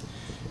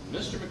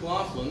 Mr.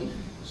 McLaughlin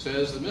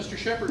says that Mr.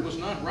 Shepard was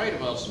not right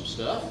about some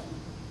stuff.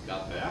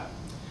 Got that.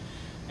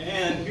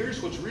 And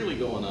here's what's really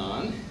going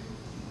on.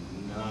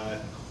 Not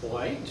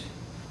quite.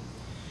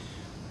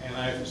 And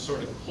I've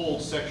sort of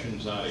pulled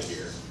sections out of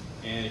here.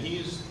 And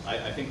he's,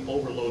 I think,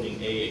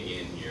 overloading A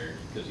again here,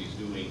 because he's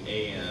doing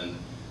A and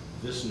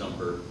this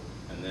number,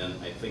 and then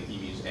I think he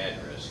means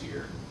address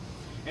here.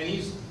 And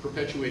he's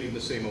perpetuating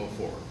the same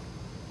 04,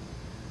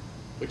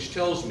 which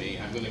tells me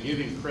I'm going to give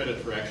him credit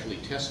for actually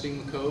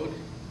testing the code.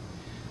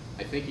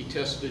 I think he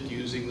tested it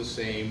using the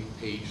same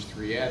page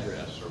 3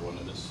 address, or one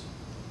of his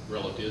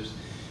relatives.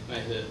 And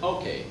I said,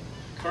 okay,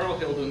 Carl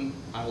Hilden,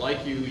 I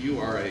like you. You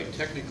are a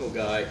technical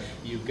guy.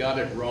 You've got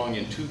it wrong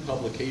in 2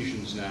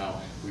 publications now.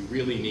 We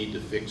really need to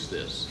fix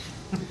this.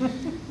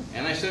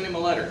 And I sent him a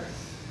letter.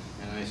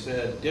 And I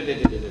said,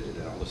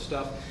 all this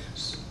stuff.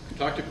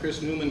 Talked to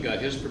Chris Newman, got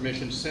his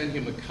permission, sent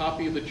him a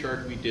copy of the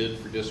chart we did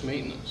for disk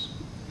maintenance.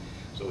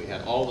 So we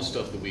had all the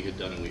stuff that we had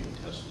done and we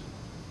had tested.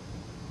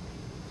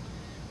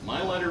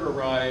 My letter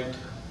arrived,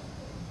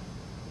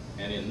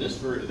 and in this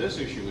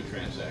issue of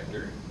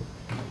Transactor,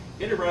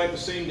 it arrived the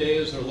same day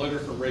as a letter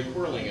from Ray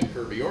Quirling in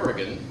Kirby,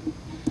 Oregon,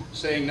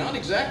 saying not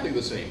exactly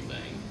the same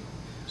thing,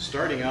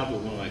 starting out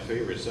with one of my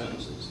favorite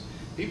sentences.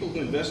 People who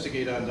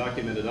investigate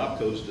undocumented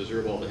opcodes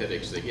deserve all the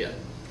headaches they get.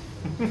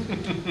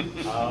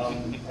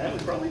 And we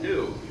probably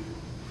do.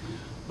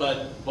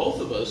 But both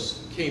of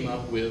us came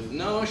up with,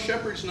 no,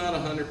 Shepard's not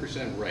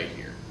 100% right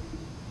here.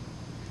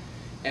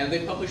 And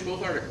they published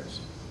both articles.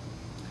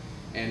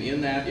 And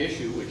in that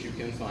issue, which you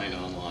can find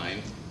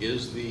online,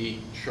 is the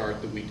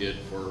chart that we did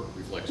for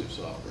reflexive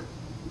software.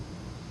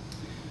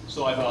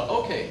 So I thought,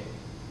 okay,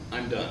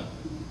 I'm done.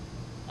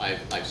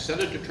 I've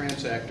sent it to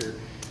Transactor.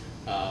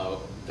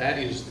 That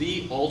is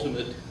the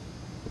ultimate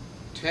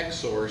tech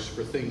source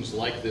for things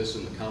like this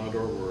in the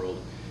Commodore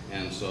world,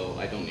 and so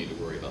I don't need to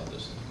worry about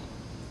this anymore.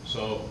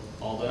 So,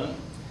 all done?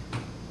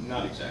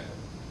 Not exactly.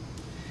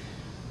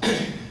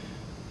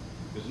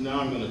 Because now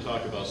I'm going to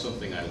talk about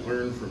something I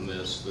learned from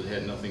this that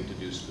had nothing to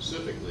do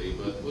specifically,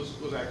 but was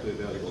actually a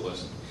valuable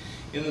lesson.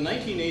 In the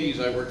 1980s,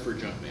 I worked for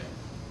junk mail.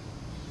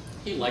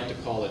 He liked to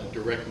call it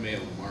direct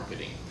mail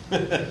marketing.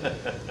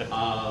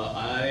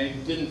 I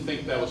didn't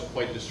think that was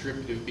quite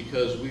descriptive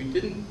because we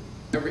didn't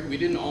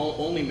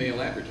only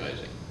mail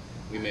advertising.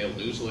 We mailed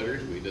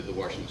newsletters. We did the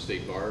Washington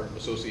State Bar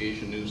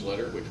Association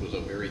newsletter, which was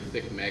a very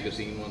thick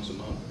magazine once a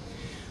month.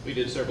 We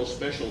did several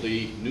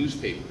specialty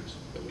newspapers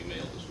that we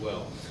mailed as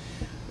well.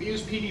 We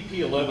used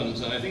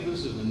PDP-11s, and I think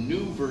this is a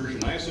new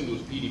version. I assumed it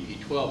was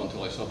PDP-12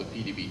 until I saw the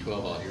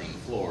PDP-12 out here on the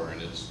floor,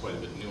 and it's quite a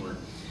bit newer.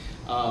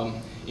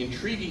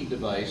 Intriguing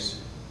device.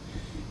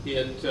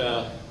 It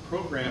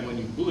programmed, when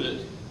you boot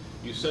it,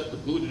 you set the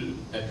boot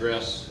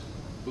addresses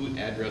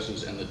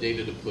and the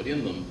data to put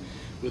in them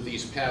with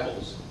these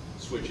paddles,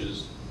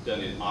 switches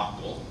done in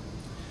octal.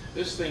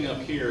 This thing up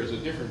here is a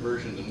different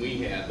version than we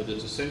had, but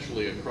it's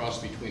essentially a cross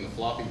between a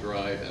floppy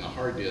drive and a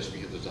hard disk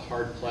because it's a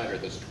hard platter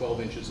that's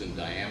 12 inches in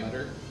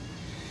diameter,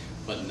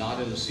 but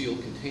not in a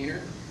sealed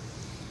container.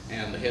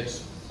 And the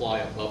heads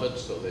fly above it,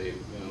 so they,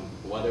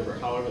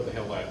 however the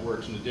hell that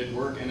works. And it did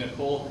work, and it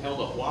held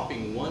a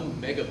whopping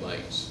 1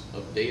 megabytes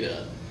of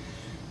data.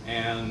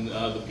 And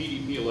the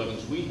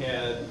PDP-11s we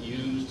had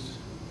used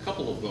a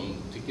couple of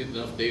them to get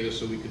enough data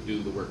so we could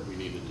do the work we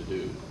needed to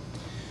do.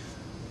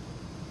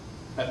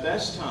 At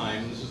this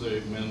time, this is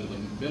the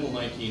middle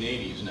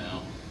 1980s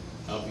now,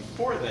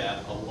 before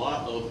that, a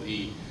lot of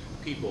the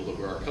people that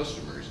were our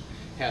customers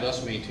had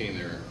us maintain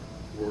their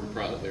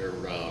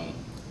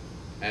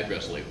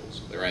address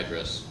labels, their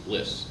address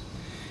lists.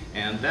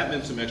 And that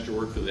meant some extra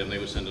work for them. They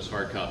would send us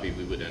hard copy,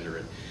 we would enter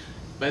it.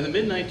 By the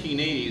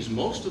mid-1980s,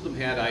 most of them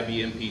had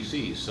IBM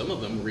PCs. Some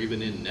of them were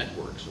even in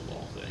networks, of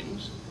all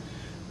things.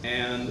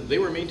 And they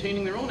were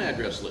maintaining their own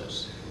address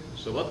lists.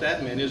 So what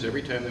that meant is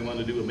every time they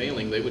wanted to do a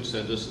mailing, they would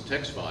send us a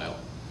text file.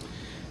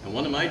 And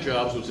one of my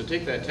jobs was to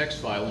take that text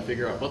file and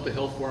figure out what the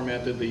hell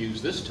format did they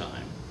use this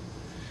time,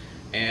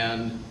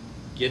 and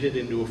get it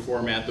into a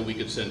format that we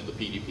could send to the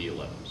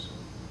PDP-11s.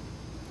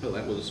 So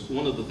that was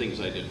one of the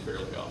things I did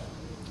fairly often.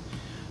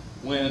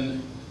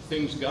 When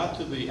things got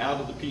to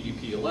out of the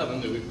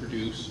PDP-11, they would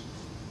produce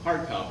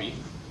hard copy,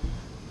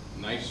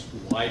 nice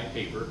wide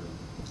paper,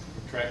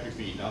 track your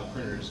feet, not a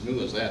printer as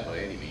new as that by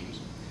any means.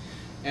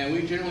 And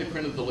we generally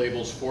printed the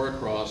labels 4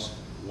 across,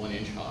 1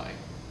 inch high.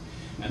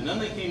 And then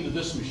they came to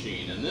this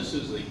machine, and this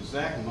is the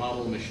exact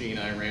model machine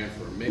I ran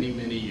for many,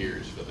 many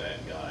years for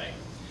that guy.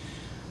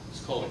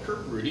 It's called a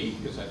Kirk Rudy,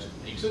 because that's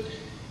what makes it.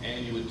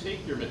 And you would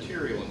take your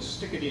material and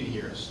stick it in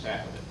here, a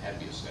stack of it, had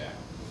to be a stack.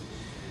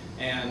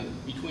 And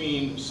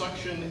between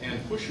suction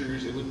and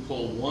pushers, it would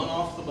pull one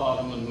off the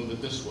bottom and move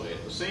it this way.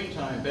 At the same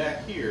time,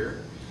 back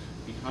here,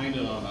 behind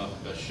it on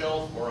a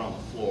shelf or on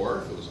the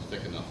floor, if it was a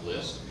thick enough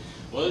list,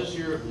 was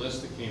your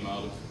list that came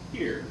out of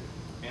here.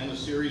 And a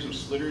series of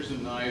slitters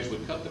and knives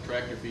would cut the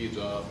tractor feeds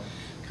off,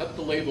 cut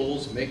the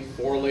labels, make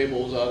 4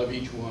 labels out of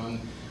each one,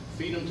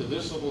 feed them to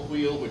this little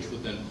wheel, which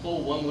would then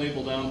pull one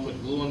label down,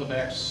 put glue on the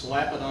back,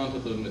 slap it onto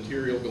the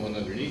material going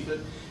underneath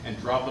it, and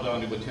drop it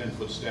onto a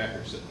 10-foot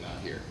stacker sitting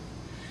out here.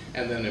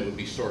 And then it would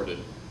be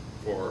sorted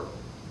for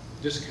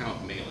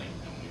discount mailing.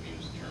 I'm going to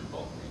use the term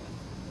bulk mailing.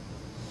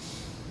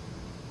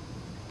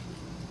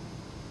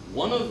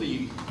 One of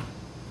the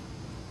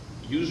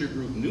user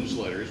group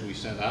newsletters we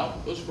sent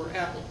out was for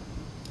Apple.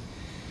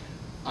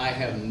 I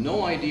have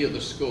no idea the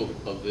scope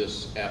of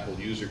this Apple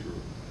user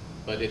group,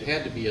 but it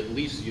had to be at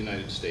least the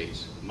United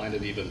States, might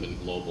have even been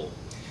global,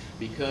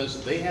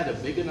 because they had a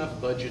big enough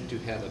budget to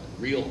have a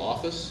real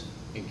office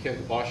in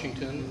Kent,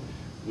 Washington,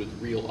 with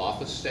real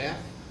office staff.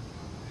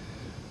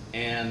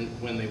 And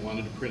when they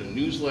wanted to print a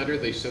newsletter,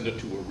 they sent it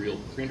to a real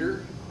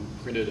printer who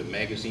printed a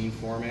magazine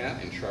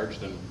format and charged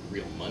them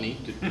real money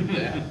to do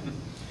that.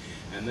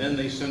 And then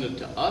they sent it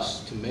to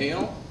us to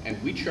mail,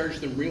 and we charged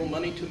them real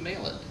money to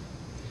mail it.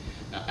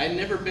 Now, I'd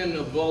never been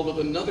involved with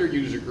another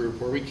user group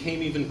where we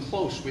came even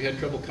close. We had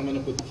trouble coming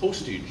up with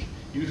postage.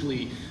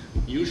 Usually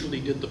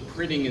did the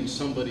printing in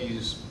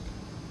somebody's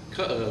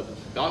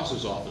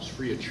boss's office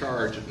free of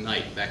charge at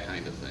night, that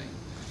kind of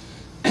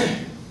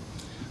thing.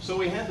 So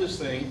we had this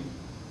thing,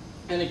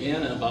 and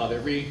again, about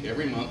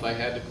every month I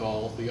had to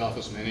call the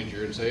office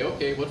manager and say,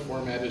 okay, what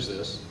format is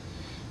this?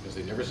 Because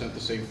they never sent the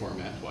same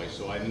format twice,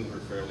 so I knew her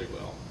fairly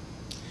well.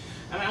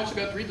 And I also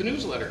got to read the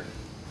newsletter.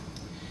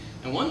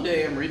 And one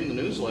day I'm reading the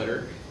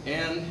newsletter,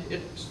 and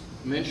it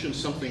mentioned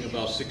something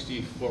about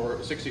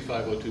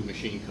 6502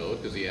 machine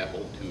code, because the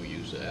Apple II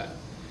used that.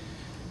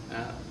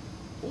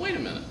 But wait a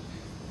minute.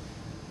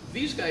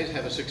 These guys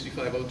have a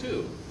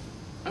 6502.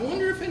 I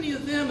wonder if any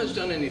of them has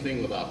done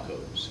anything with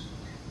opcodes.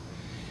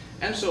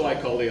 And so I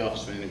called the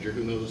office manager,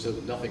 who knows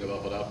nothing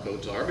about what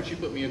opcodes are, but she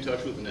put me in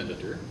touch with an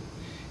editor.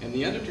 And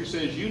the editor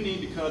says, you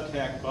need to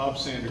contact Bob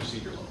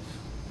Sanders-Cederloff.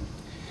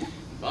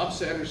 Bob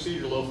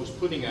Sanders-Cederloff was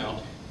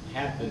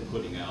had been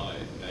putting out,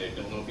 I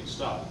don't know if he'd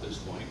stopped at this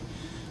point,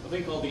 a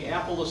thing called the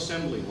Apple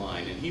assembly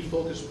line, and he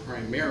focused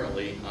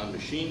primarily on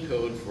machine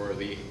code for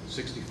the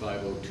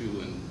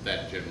 6502 and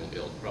that general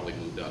ilk. Probably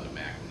moved on to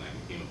Mac when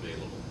that became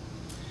available.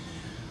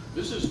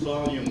 This is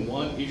volume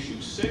 1,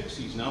 issue 6.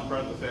 He's now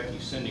proud of the fact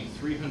he's sending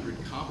 300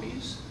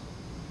 copies.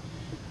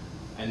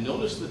 And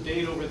notice the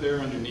date over there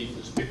underneath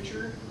this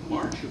picture,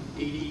 March of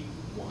 '81.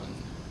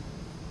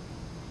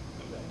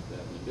 Come back to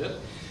that in a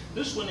bit.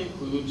 This one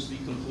includes the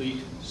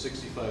complete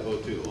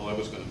 6502. Oh, I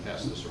was going to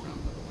pass this around,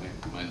 by the way.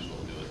 Might as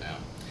well do it now.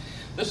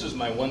 This is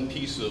my one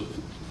piece of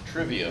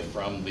trivia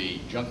from the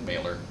junk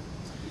mailer.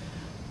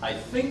 I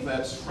think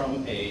that's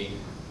from a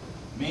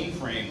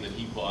mainframe that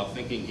he bought,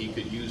 thinking he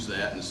could use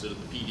that instead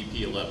of the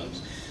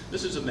PDP-11s.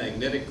 This is a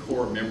magnetic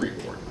core memory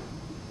board.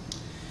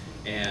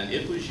 And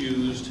it was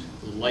used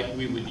like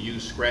we would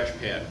use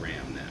scratchpad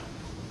RAM now.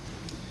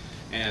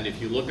 And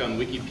if you look on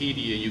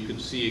Wikipedia, you can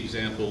see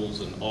examples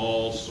and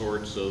all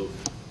sorts of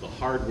the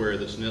hardware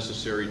that's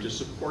necessary to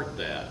support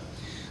that.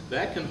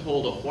 That can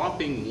hold a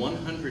whopping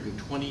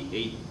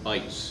 128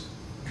 bytes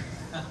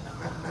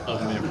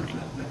of memory.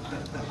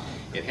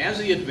 It has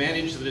the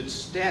advantage that it's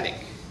static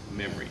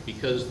memory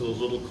because those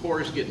little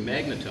cores get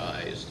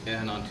magnetized,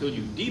 and until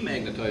you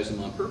demagnetize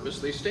them on purpose,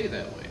 they stay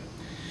that way.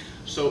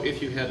 So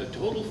if you had a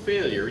total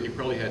failure, and you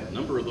probably had a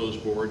number of those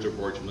boards or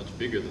boards much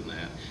bigger than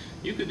that,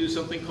 you could do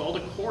something called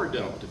a core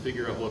dump to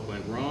figure out what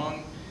went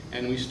wrong,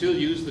 and we still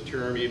use the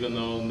term even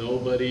though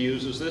nobody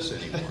uses this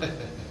anymore.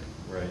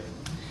 Right.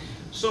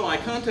 So I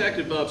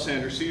contacted Bob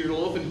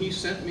Sanders-Cederloff, and he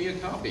sent me a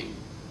copy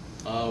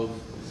of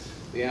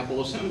the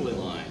Apple assembly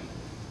line.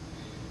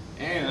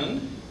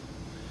 And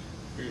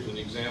here's an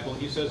example.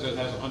 He says it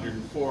has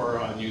 104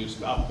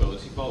 unused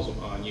opcodes. He calls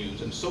them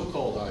unused, and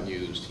so-called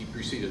unused. He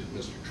preceded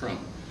Mr. Trump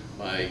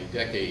by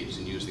decades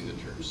in using the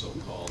term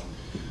so-called.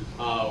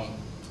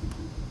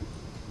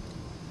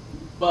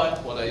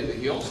 But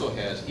he also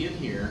has in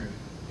here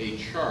a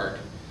chart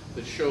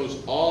that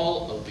shows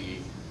all of the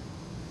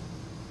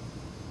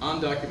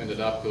undocumented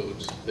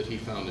opcodes that he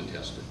found and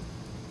tested.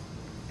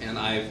 And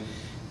I've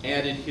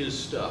added his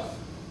stuff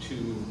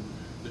to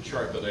the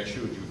chart that I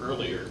showed you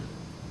earlier.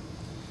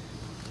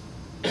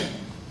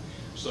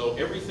 So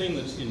everything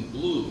that's in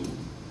blue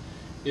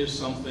is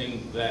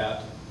something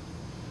that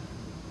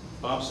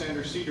Bob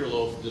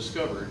Sanders-Cederloff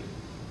discovered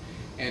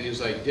and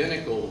is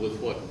identical with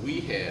what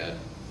we had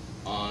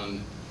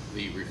on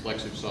the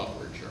reflexive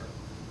software chart.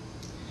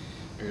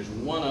 There's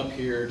one up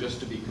here, just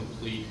to be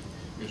complete,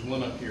 there's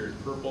one up here in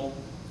purple,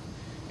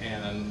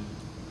 and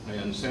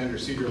when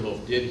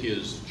Sanders-Cederloff did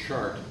his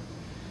chart,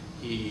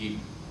 he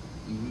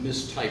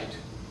mistyped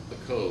the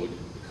code.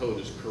 The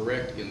code is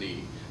correct in the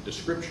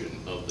description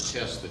of the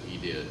test that he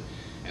did,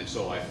 and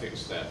so I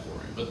fixed that for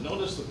him. But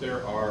notice that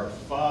there are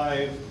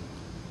 5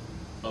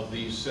 of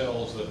these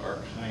cells that are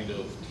kind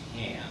of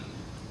tan.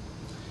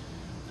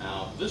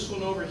 Now, this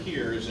one over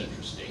here is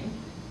interesting.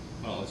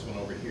 Well, this one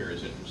over here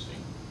is interesting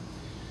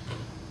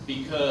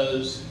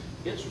because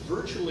it's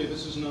virtually,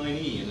 this is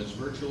 9E, and it's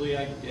virtually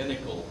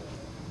identical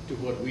to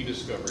what we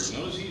discovered.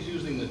 Notice he's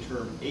using the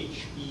term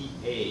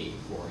HEA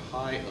for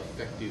high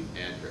effective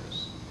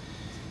address.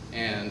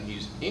 And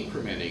he's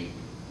incrementing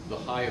the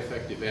high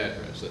effective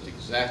address. That's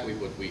exactly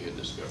what we had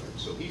discovered.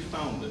 So he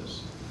found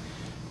this.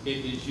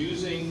 It is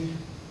using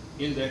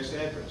index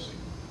addressing.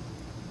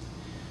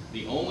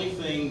 The only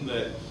thing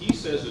that he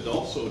says it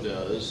also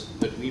does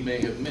that we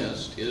may have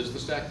missed is the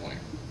stack pointer.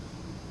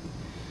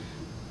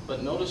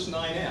 But notice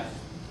 9F,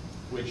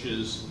 which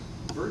is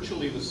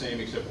virtually the same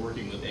except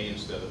working with A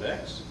instead of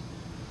X.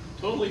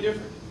 Totally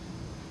different.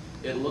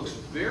 It looks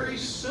very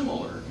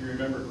similar, if you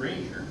remember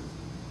Granger,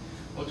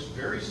 looks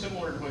very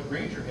similar to what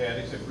Granger had,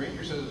 except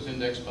Granger says it's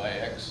indexed by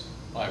X,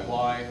 by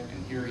Y,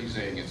 and here he's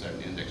saying it's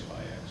indexed by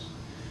X.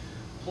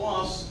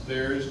 Plus,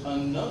 there's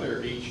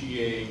another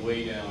HEA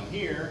way down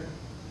here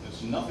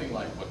that's nothing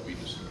like what we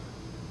discovered.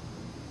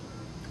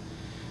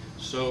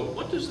 So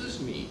what does this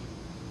mean?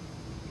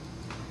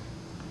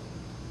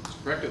 As a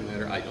practical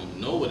matter, I don't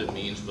know what it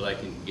means, but I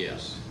can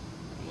guess.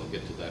 And we'll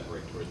get to that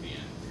right toward the end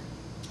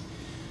here.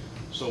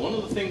 So one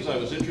of the things I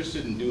was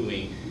interested in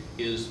doing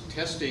is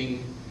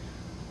testing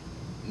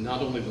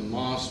not only the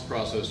MOS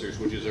processors,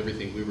 which is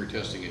everything we were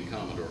testing in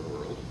Commodore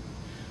world,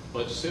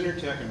 but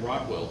Synertech and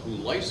Rockwell, who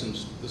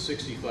licensed the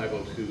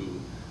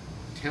 6502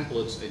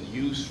 templates and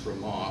use for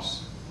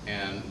MOS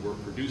and were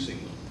producing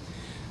them.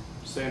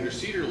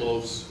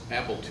 Sanders-Cederloff's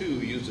Apple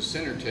II used a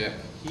Synertech.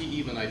 He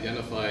even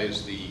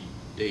identifies the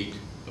date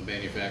of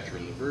manufacture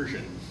and the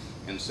version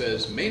and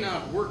says may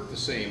not work the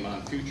same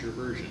on future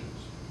versions.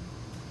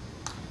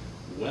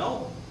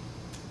 Well,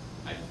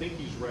 I think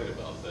he's right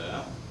about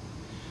that.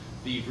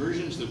 The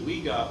versions that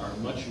we got are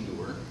much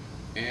newer.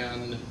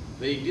 And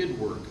they did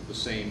work the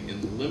same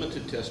in the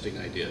limited testing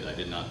I did. I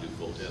did not do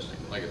full testing.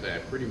 Like I say, I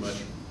pretty much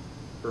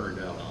burned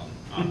out on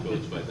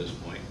opcodes by this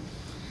point.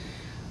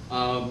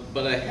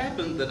 But it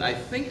happened that I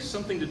think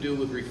something to do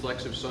with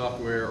reflexive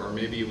software, or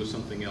maybe it was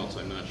something else,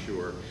 I'm not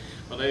sure.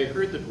 But I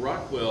heard that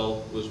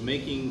Rockwell was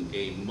making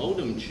a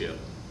modem chip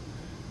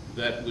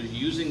that was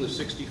using the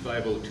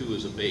 6502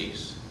 as a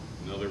base.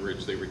 In other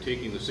words, they were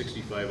taking the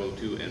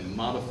 6502 and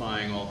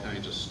modifying all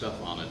kinds of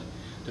stuff on it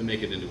to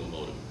make it into a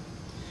modem.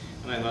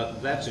 And I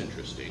thought, that's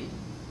interesting.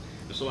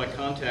 And so I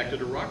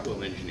contacted a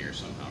Rockwell engineer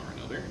somehow or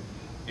another.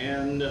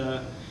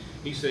 And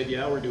he said,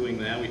 yeah, we're doing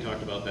that. We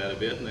talked about that a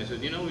bit. And I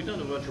said, you know, we've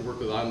done a bunch of work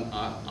with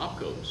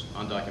opcodes,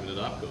 undocumented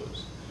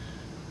opcodes.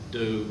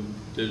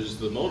 Does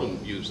the modem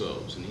use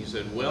those? And he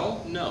said,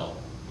 well, no.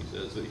 He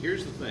says,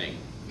 here's the thing.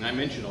 And I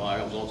mentioned,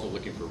 I was also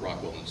looking for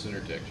Rockwell and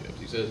Synertech chips.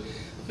 He says,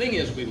 the thing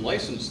is, we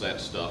license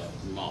that stuff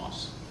from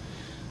MOS.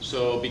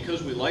 So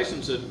because we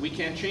license it, we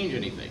can't change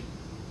anything.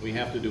 We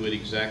have to do it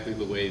exactly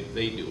the way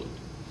they do it.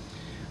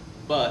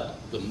 But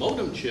the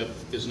modem chip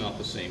is not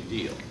the same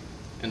deal.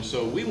 And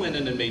so we went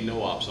in and made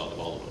no ops out of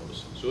all of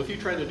those. So if you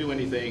try to do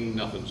anything,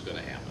 nothing's going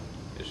to happen.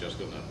 It's just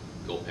going to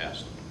go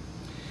past them.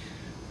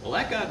 Well,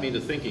 that got me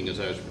to thinking as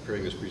I was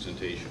preparing this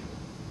presentation.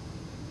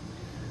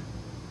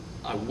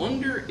 I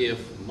wonder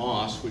if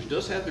MOS, which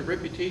does have the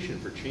reputation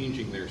for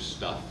changing their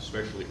stuff,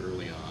 especially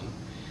early on,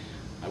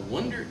 I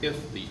wonder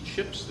if the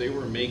chips they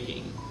were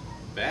making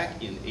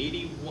back in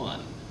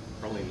 '81,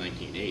 probably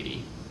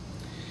 1980,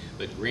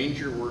 that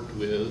Granger worked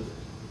with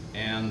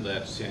and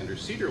that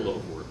Sanders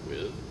Cedarloaf worked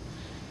with,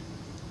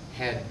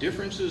 had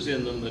differences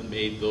in them that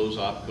made those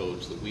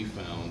opcodes that we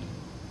found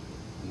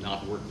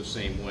not work the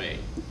same way.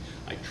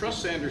 I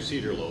trust Sanders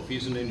Cedarloaf,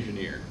 he's an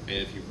engineer, and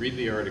if you read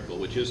the article,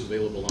 which is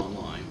available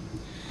online,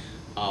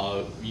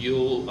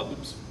 you'll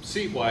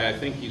see why I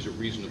think he's a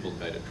reasonable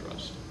guy to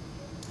trust.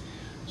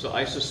 So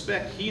I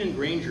suspect he and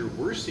Granger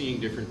were seeing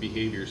different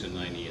behaviors in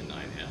 9E and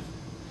 9F.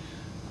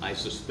 I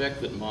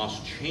suspect that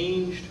MOS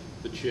changed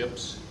the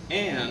chips,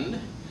 and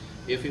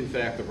if in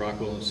fact the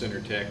Rockwell and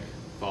Synertech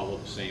follow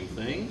the same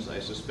things, I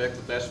suspect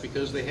that that's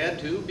because they had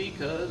to,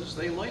 because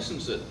they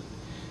license it.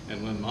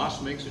 And when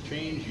MOS makes a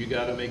change, you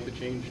got to make the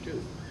change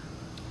too.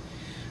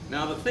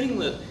 Now the thing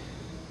that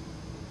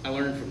I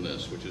learned from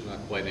this, which is not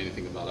quite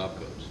anything about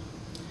opcodes,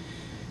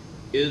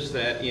 is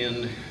that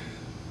in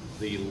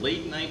the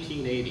late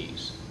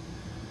 1980s,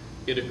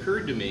 it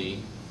occurred to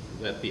me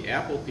that the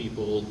Apple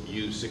people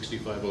use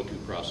 6502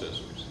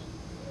 processors.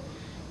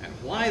 And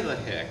why the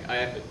heck?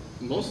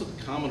 Most of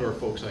the Commodore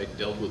folks I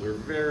dealt with were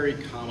very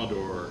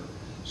Commodore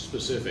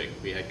specific.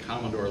 We had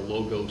Commodore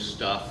logo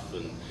stuff,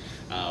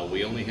 and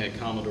we only had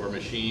Commodore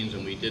machines,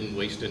 and we didn't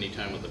waste any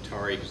time with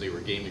Atari because they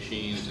were game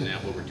machines and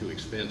Apple were too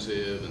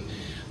expensive and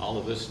all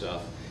of this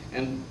stuff.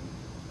 And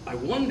I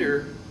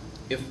wonder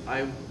if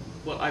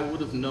what I would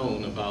have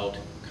known about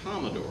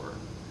Commodore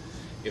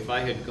if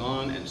I had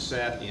gone and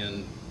sat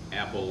in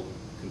Apple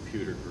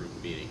computer group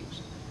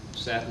meetings,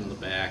 sat in the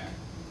back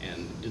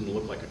and didn't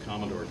look like a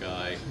Commodore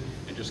guy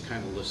and just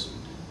kind of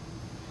listened.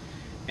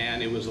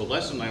 And it was a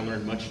lesson I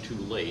learned much too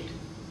late,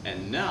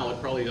 and now it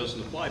probably doesn't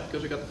apply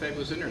because we got the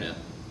fabulous internet.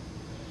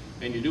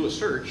 And you do a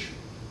search,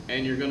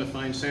 and you're going to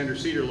find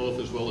Sanders Cedarloaf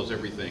as well as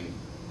everything.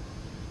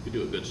 If you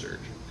do a good search,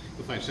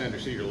 you'll find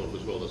Sanders Cedarloaf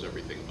as well as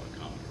everything about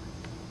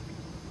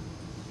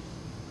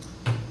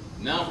Commodore.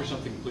 Now for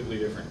something completely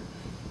different.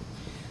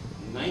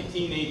 In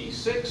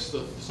 1986,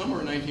 summer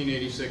of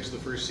 1986, the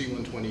first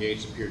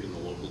C128s appeared in the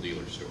local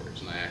dealer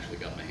stores, and I actually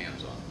got my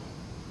hands on them.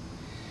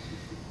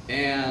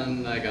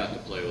 And I got to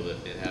play with it.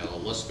 It had,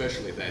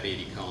 especially that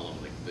 80 column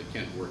that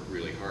Kent worked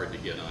really hard to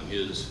get on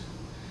his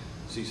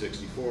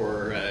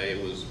C64.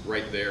 It was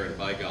right there, and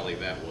by golly,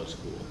 that was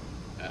cool.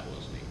 That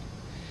was neat.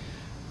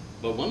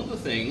 But one of the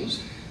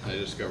things I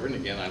discovered, and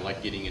again, I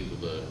like getting into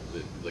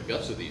the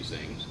guts of these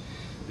things,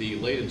 the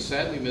late and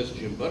sadly missed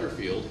Jim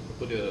Butterfield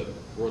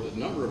wrote a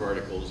number of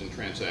articles in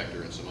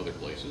Transactor and some other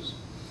places,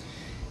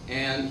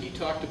 and he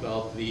talked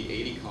about the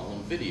 80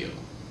 column video.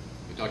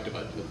 He talked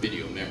about the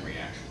video memory,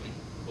 actually,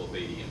 both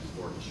 80 and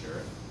 40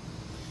 share.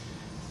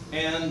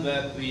 And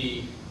that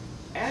the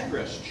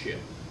address chip,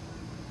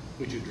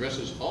 which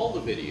addresses all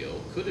the video,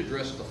 could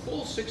address the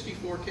full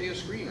 64K of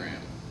screen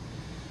RAM.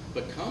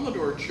 But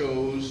Commodore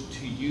chose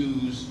to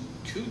use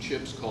two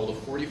chips called a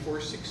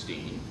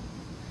 4416,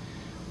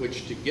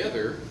 which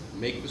together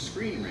make the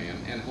screen RAM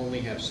and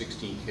only have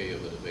 16K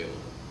of it available.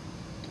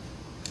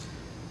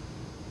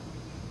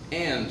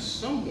 And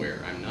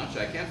somewhere,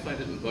 I can't find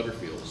it in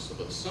Butterfield's,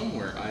 but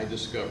somewhere I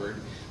discovered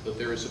that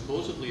there is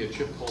supposedly a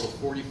chip called a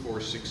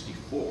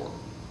 4464.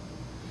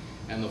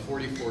 And the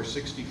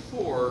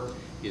 4464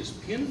 is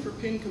pin for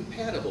pin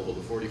compatible with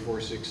the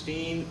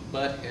 4416,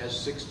 but has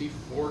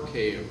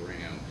 64K of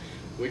RAM,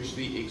 which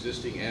the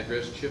existing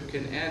address chip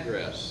can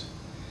address.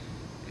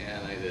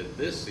 And I said,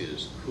 this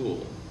is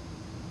cool.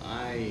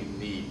 I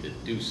need to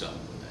do something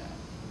with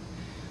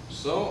that.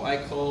 So I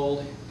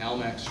called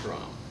Almac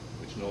Strom,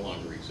 which no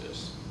longer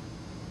exists.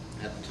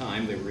 At the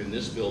time, they were in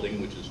this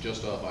building, which is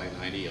just off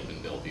I-90 up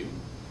in Bellevue.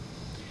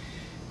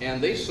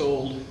 And they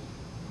sold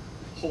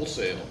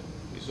wholesale.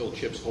 They sold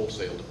chips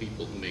wholesale to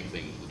people who make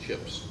things with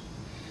chips.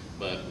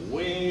 But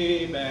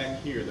way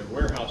back here, there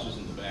were warehouses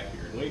in the back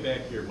here, and way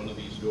back here, one of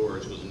these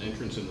doors was an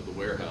entrance into the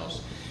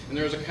warehouse. And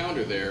there was a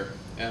counter there,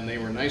 and they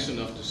were nice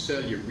enough to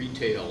sell you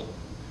retail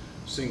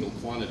single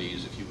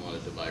quantities if you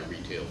wanted to buy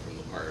retail from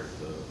the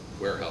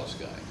warehouse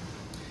guy.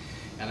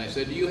 And I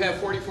said, do you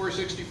have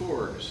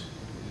 4464s?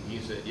 And he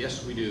said,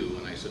 yes, we do.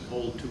 And I said,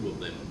 hold 2 of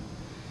them.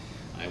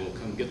 I will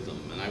come get them.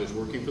 And I was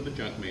working for the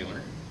junk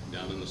mailer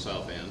down in the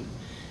South End,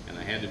 and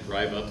I had to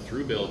drive up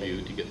through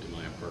Bellevue to get to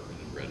my apartment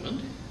in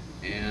Redmond.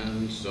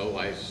 And so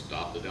I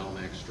stopped at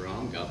Elmax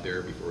Strom, got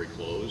there before he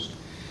closed,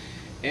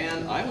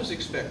 and I was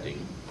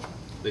expecting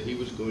that he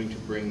was going to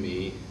bring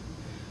me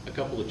a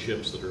couple of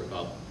chips that are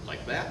about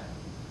like that,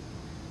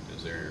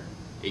 because they're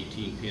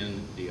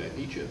 18-pin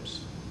DIP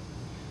chips.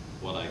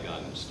 What I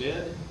got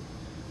instead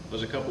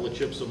was a couple of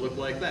chips that looked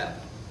like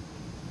that.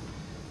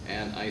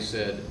 And I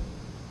said,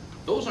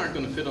 those aren't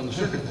going to fit on the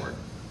circuit board.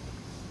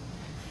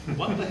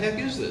 What the heck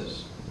is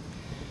this?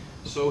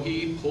 So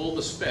he pulled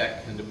the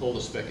spec, and to pull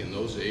the spec in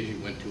those days, you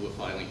went to a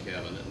filing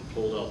cabinet and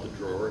pulled out the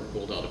drawer and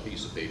pulled out a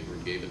piece of paper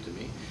and gave it to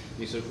me. And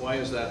he said, why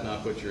is that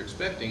not what you're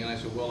expecting? And I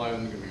said, well, well,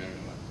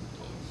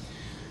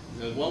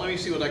 let me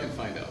see what I can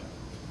find out.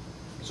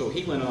 So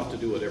he went off to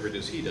do whatever it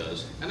is he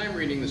does, and I'm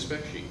reading the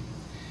spec sheet.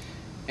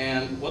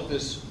 And what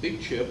this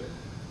big chip,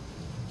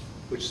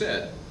 which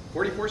said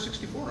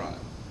 4464 on it,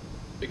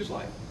 big as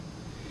life.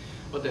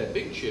 What that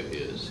big chip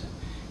is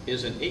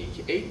an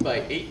 8 by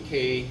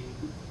 8K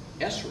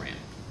SRAM,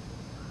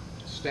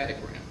 static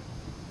RAM.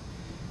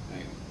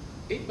 Right?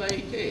 8 by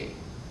 8K,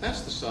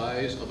 that's the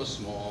size of a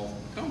small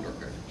Commodore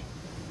cartridge.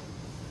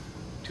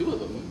 2 of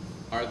them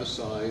are the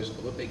size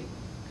of a big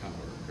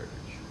Commodore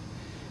cartridge.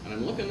 And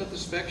I'm looking at the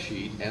spec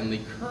sheet, and the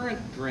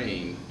current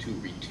drain to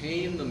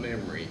retain the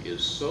memory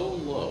is so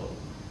low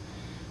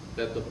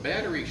that the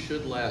battery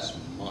should last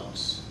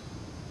months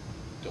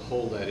to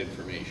hold that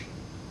information.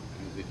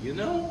 And I said, you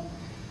know,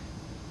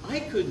 I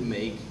could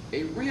make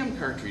a RAM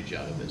cartridge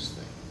out of this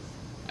thing.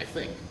 I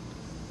think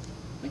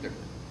I could.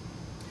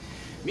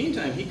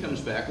 Meantime, he comes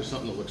back with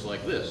something that looks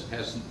like this.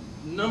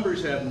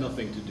 Numbers have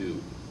nothing to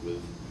do with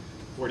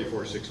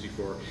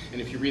 4464.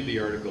 And if you read the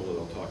article that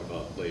I'll talk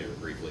about later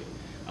briefly,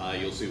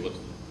 you'll see what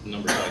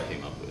numbers I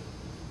came up with.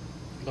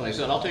 But I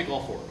said, I'll take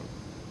all 4 of them.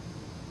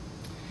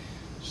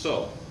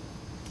 So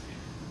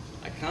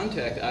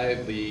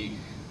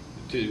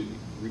to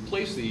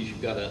replace these,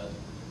 you've got to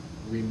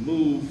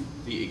remove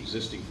the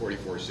existing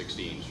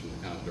 4416s from the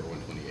Commodore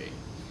 128.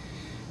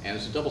 And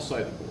it's a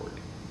double-sided board.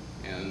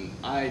 And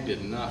I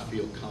did not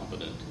feel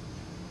competent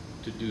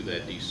to do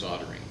that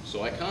desoldering.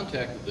 So I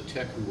contacted the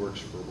tech who works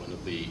for one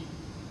of the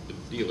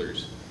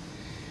dealers,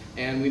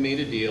 and we made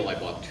a deal. I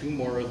bought 2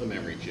 more of the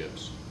memory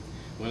chips,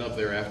 went up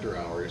there after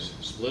hours,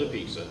 split a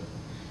pizza.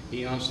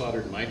 He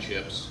unsoldered my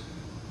chips.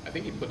 I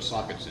think he put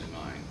sockets in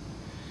mine.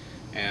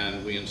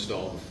 And we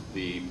installed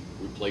the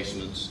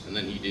replacements, and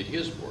then he did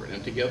his board.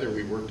 And together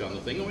we worked on the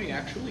thing, and we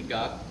actually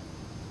got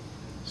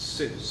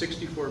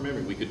 64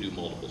 memory. We could do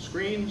multiple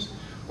screens,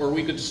 or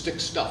we could stick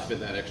stuff in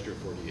that extra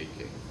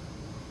 48K.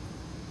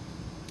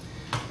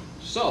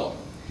 So,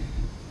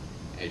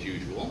 as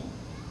usual,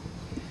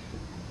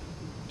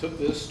 took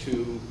this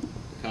to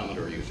the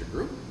Commodore user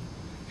group,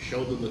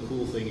 showed them the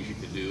cool things you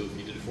could do. If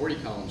you did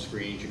 40-column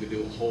screens, you could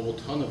do a whole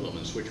ton of them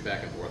and switch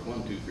back and forth,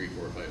 1, 2, 3,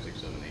 4, 5, 6,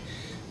 7, 8.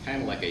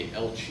 Kind of like a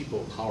El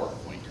Cheapo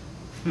PowerPoint.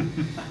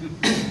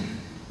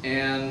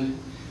 And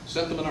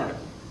sent them an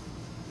article.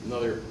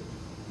 Another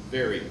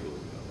very cool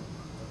article.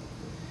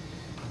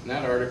 And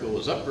that article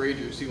was upgrade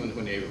to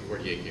C128 with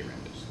 48K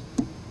RAM disk.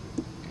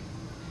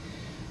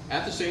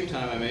 At the same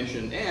time I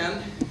mentioned,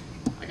 and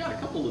I got a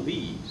couple of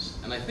these,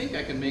 and I think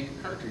I can make a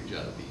cartridge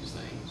out of these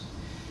things.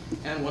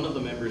 And one of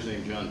the members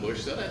named John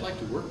Bush said, I'd like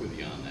to work with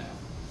you on that.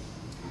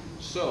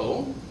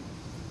 So,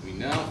 we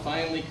now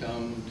finally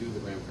come to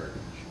the RAM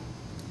cartridge.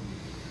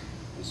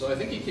 And so I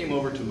think he came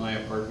over to my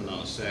apartment on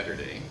a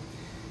Saturday,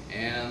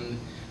 and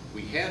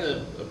we had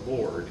a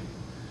board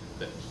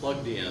that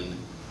plugged in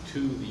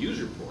to the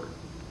user port.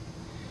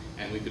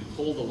 And we could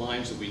pull the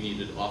lines that we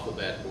needed off of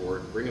that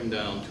board, bring them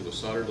down to a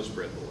solderless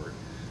breadboard,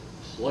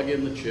 plug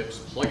in the chips,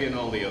 plug in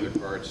all the other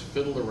parts,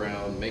 fiddle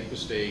around, make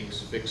mistakes,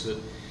 fix it,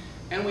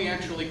 and we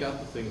actually got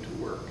the thing to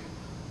work.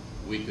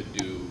 We could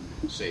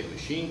save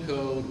machine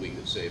code, we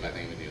could save, I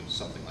think we did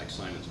something like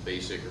Simon's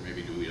Basic, or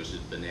maybe we just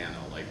did Banana,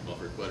 like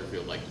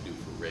Butterfield liked to do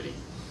for Ready.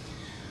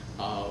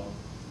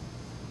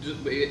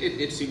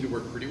 It seemed to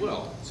work pretty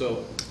well.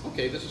 So,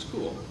 okay, this is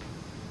cool.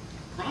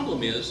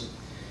 Problem is,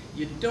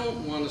 you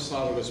don't want a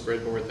solderless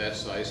breadboard that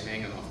size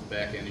hanging off the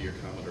back end of your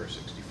Commodore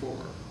 64,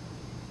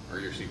 or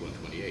your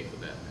C128 for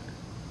that matter.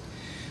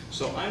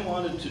 So I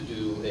wanted to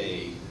do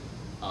a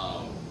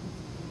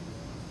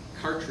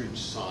cartridge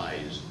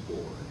size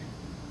board.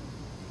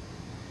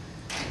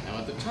 Now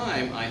at the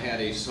time I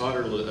had a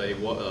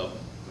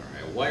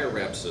wire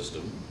wrap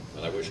system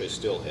that I wish I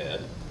still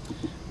had.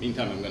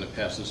 Meantime, I'm going to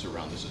pass this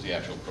around. This is the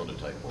actual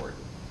prototype board.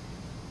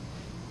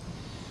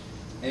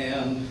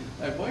 And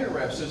that wire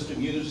wrap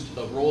system used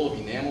a roll of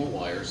enamel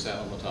wire sat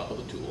on the top of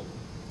the tool.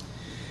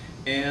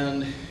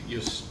 And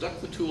you stuck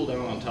the tool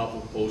down on top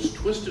of a post,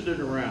 twisted it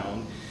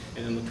around,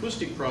 and in the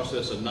twisting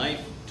process, a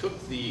knife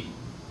took the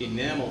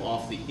enamel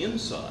off the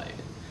inside,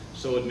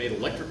 so it made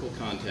electrical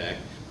contact,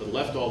 but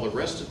left all the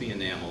rest of the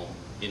enamel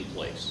in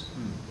place.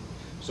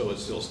 So it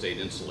still stayed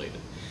insulated.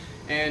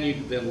 And you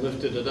then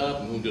lifted it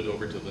up, moved it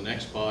over to the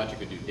next spot. You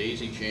could do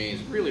daisy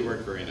chains. It really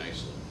worked very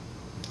nicely.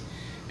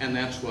 And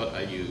that's what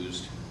I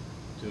used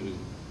to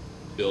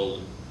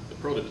build the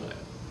prototype.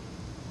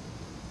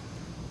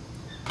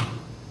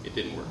 It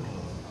didn't work.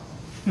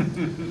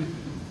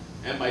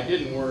 And by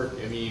didn't work,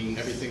 I mean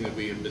everything that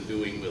we have been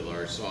doing with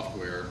our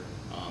software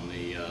on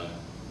the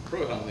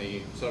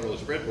solderless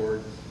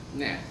breadboard,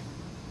 nah,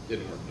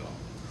 didn't work at all.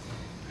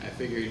 I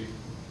figured,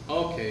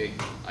 okay,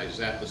 I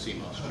zapped the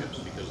CMOS chips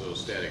because those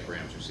static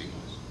RAMs are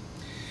CMOS.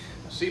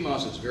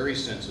 CMOS is very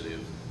sensitive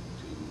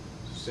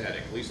to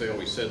static. At least they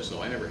always said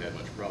so. I never had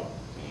much problem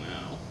until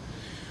now.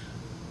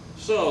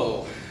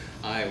 So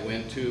I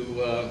went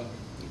to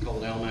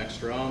called Almac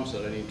Strom,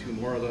 said I need 2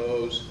 more of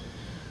those.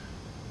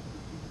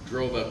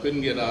 Drove up,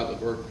 couldn't get out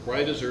of work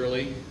quite as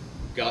early.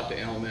 Got to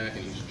Almac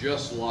and he's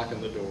just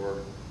locking the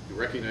door. He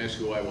recognized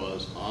who I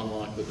was,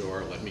 unlocked the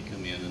door, let me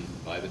come in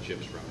and buy the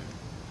chips from him.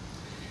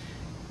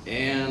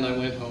 And I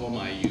went home,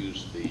 I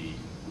used the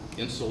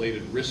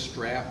insulated wrist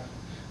strap.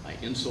 I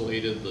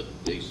insulated the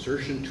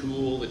insertion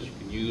tool that you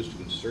can use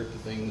to insert the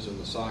things in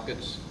the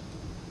sockets.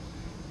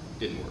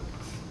 Didn't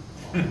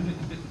work.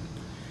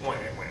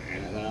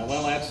 And,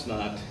 well, that's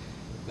not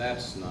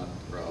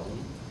the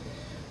problem.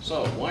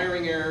 So,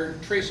 wiring error,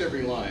 trace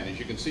every line. As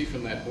you can see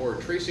from that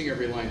board, tracing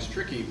every line is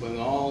tricky when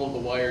all of the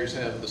wires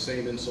have the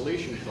same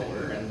insulation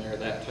color and they're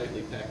that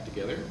tightly packed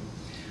together.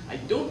 I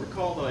don't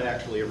recall that I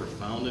actually ever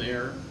found an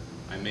error.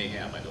 I may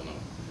have, I don't know.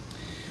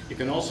 You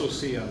can also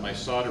see on my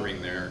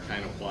soldering there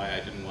kind of why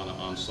I didn't want to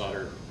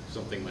unsolder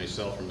something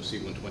myself from a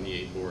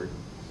C128 board.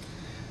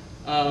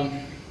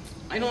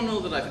 I don't know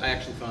that I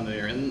actually found an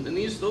error. In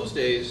those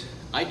days,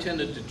 I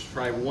tended to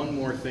try one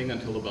more thing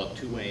until about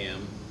 2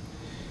 a.m.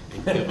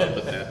 and give up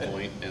at that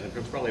point, and it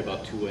was probably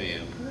about 2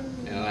 a.m.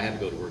 and I had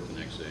to go to work the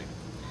next day.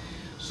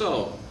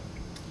 So,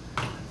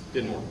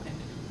 didn't work.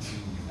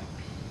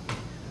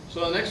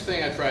 So the next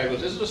thing I tried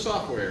was, is it a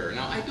software error?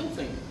 Now I don't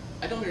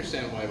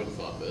understand why I would have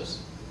thought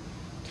this.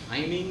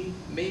 Timing,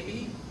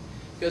 maybe?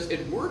 Because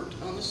it worked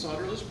on the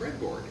solderless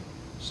breadboard.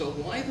 So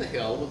why the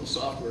hell would the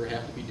software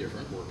have to be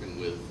different working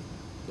with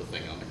the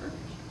thing on the cartridge?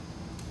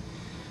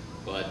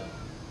 But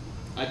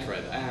I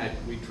tried that.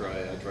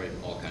 I tried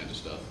all kinds of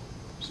stuff.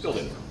 Still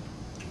didn't work.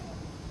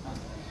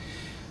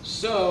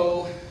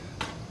 So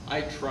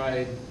I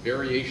tried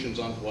variations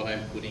on what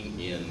I'm putting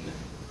in.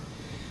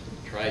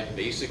 Tried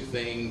basic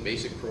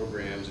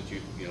programs that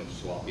you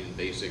swap in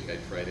basic. I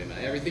tried in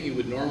everything you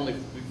would normally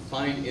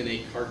find in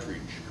a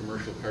cartridge,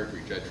 commercial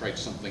cartridge. I tried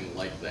something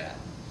like that.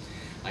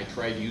 I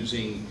tried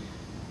using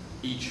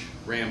each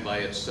RAM by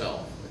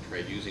itself. I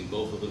tried using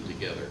both of them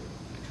together.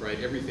 I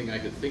tried everything I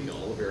could think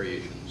of, all the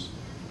variations.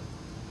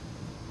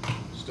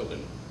 Still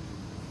didn't.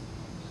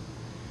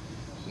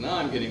 So now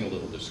I'm getting a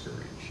little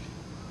discouraged.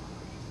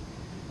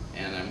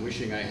 And I'm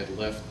wishing I had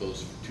left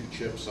those 2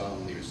 chips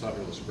on the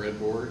solderless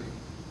breadboard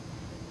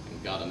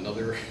and got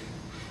another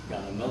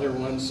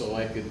one so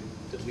I could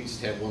at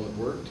least have one that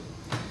worked.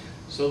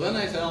 So then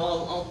I thought,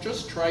 I'll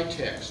just try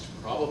text.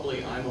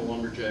 Probably I'm a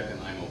lumberjack and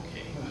I'm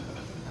okay.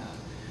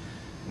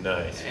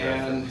 Nice.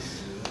 And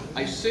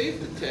I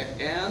saved the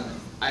text, and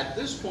at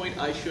this point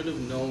I should have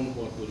known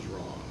what was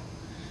wrong.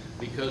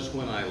 Because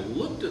when I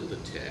looked at the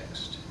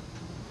text,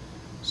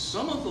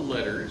 some of the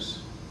letters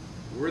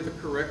were the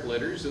correct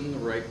letters in the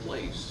right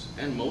place,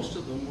 and most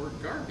of them were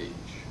garbage.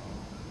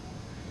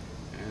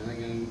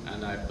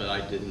 But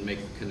I didn't make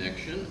the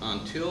connection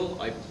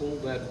until I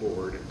pulled that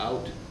board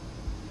out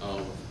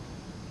of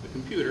the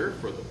computer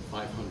for the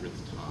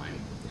 500th time,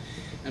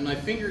 and my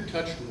finger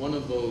touched one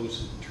of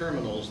those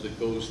terminals that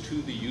goes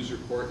to the user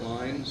port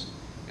lines,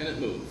 and it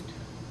moved.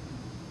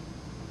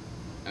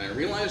 And I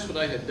realized what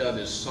I had done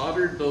is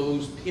soldered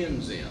those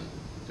pins in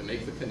to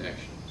make the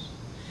connections,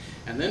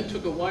 and then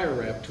took a wire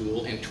wrap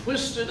tool and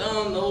twisted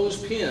on those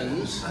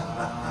pins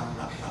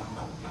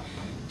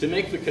to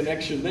make the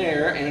connection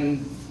there,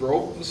 and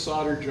broke the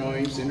solder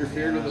joints,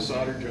 interfered with the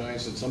solder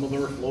joints, and some of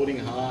them are floating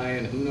high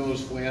and who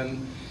knows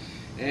when.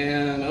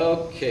 And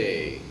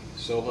okay,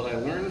 so what I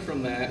learned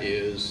from that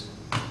is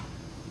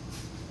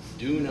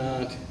do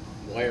not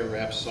wire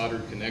wrap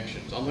soldered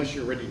connections unless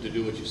you're ready to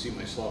do what you see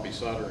my sloppy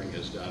soldering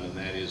has done, and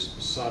that is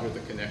solder the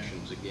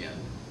connections again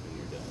when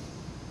you're done.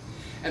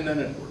 And then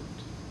it worked,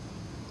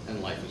 and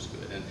life is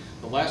good. And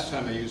the last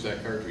time I used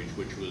that cartridge,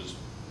 which was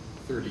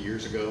 30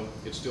 years ago,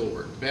 it still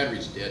worked. The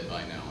battery's dead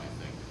by now, I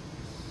think.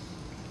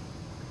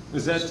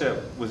 Was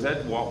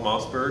that Walt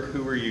Mossberg?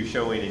 Who were you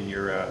showing in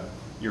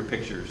your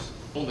pictures?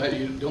 Oh,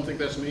 you don't think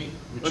that's me?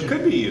 It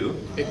could be you.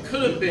 It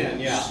could have been,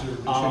 yeah.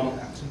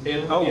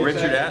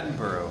 Richard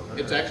Attenborough.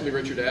 It's actually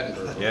Richard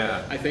Attenborough.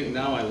 Yeah. I think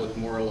now I look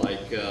more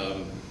like,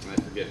 I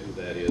forget who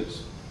that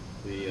is.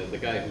 The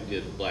guy who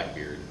did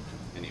Blackbeard,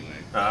 anyway.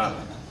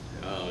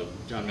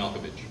 John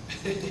Malkovich.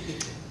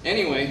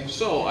 Anyway,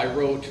 so I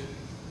wrote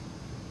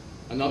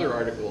another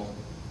article.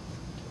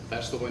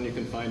 That's the one you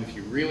can find if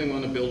you really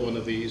want to build one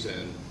of these,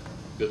 and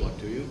good luck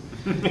to you.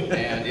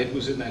 And it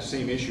was in that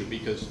same issue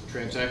because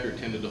Transactor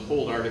tended to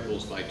hold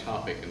articles by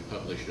topic and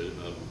publish a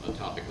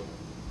topical.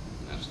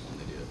 And that's the one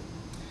they did.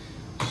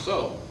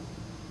 So,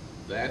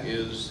 that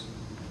is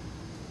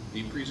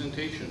the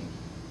presentation.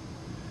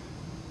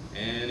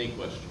 Any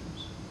questions?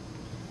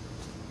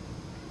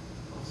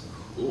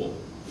 Cool.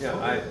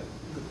 Yeah,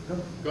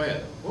 Go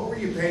ahead. What were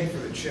you paying for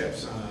the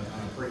chips on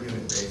a per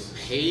unit basis?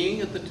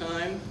 Paying at the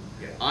time?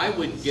 Yeah. I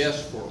would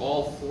guess for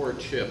all 4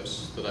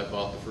 chips that I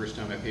bought the first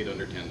time I paid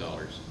under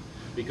 $10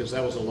 because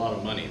that was a lot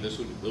of money. This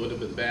would have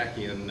been back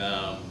in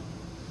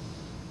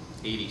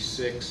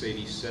 86,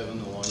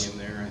 87, along in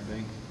there, I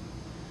think.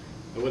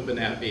 It would have been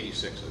at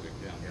 86, I think,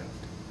 yeah.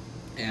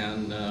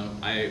 And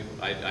I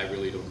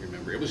really don't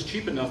remember. It was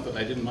cheap enough that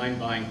I didn't mind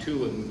buying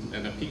 2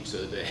 and a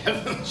pizza to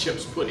have the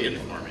chips put in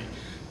for me.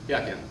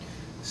 Yeah, Ken?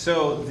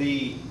 so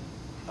the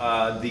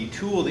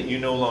tool that you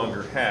no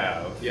longer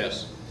have,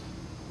 Yes.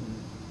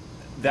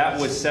 that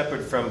was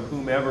separate from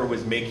whomever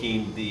was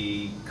making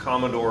the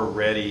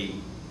Commodore-ready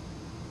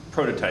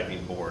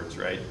prototyping boards,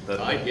 right?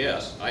 I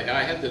guess. I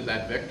had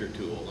that vector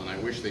tool, and I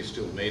wish they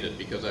still made it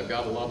because I've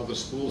got a lot of the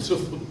spools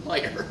of the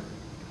player.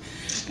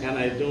 And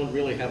I don't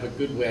really have a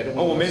good way. I don't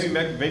Oh, well,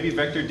 want maybe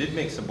Vector did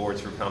make some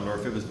boards for Commodore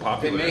if it was They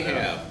popular may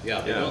enough. have,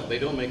 yeah. They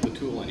don't make the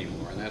tool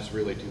anymore, and that's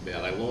really too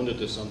bad. I loaned it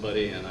to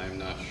somebody, and I'm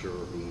not sure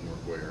whom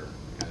or where,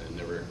 and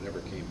it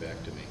never came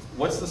back to me.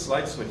 What's the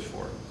slide switch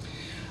for?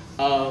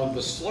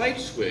 The slide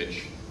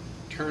switch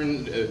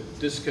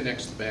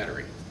disconnects the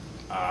battery.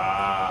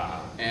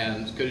 Ah.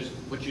 And because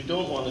what you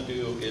don't want to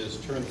do is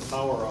turn the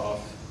power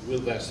off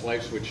with that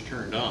slide switch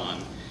turned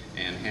on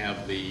and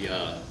have the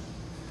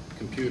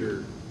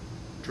computer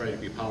try to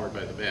be powered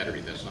by the battery.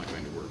 That's not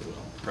going to work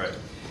well. Right.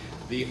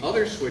 The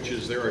other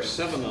switches, there are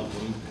 7 of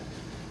them,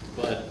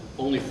 but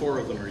only 4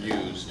 of them are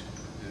used.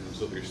 And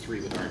so there's 3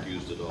 that aren't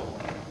used at all.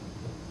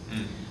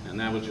 And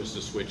that was just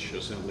a switch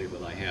assembly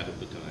that I had at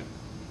the time.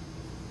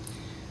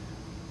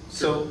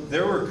 So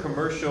there were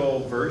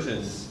commercial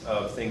versions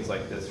of things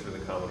like this for the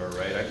Commodore,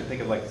 right? I can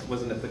think of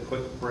wasn't it the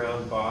Quick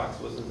Brown Box?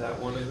 Wasn't that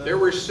one of them? There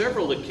were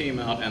several that came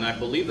out, and I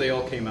believe they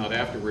all came out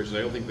afterwards.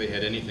 I don't think they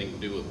had anything to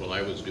do with what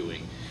I was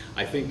doing.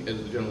 I think, as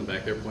the gentleman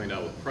back there pointed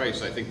out with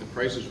price, I think the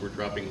prices were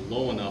dropping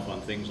low enough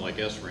on things like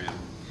SRAM,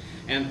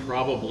 and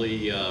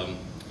probably, trying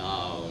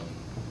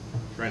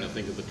to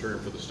think of the term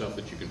for the stuff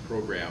that you can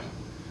program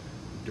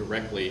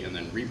directly and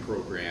then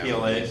reprogram.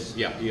 PLAs?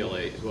 Yeah,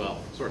 PLAs,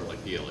 well, sort of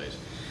like PLAs.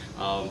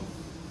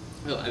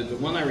 The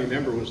one I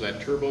remember was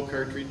that turbo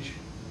cartridge.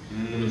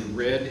 It was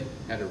red,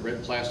 had a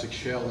red plastic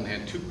shell, and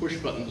had 2 push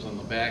buttons on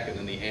the back, and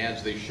in the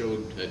ads they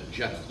showed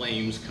jet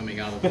flames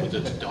coming out of it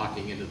that's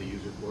docking into the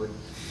user port.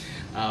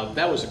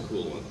 That was a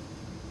cool one.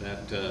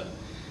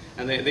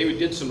 And they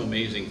did some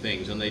amazing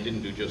things, and they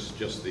didn't do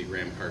just the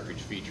RAM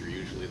cartridge feature.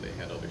 Usually they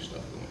had other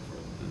stuff going for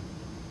them.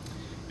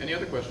 Any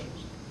other questions?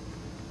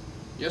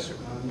 Yes, sir.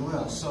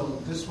 Noel,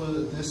 so this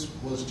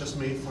was just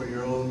made for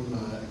your own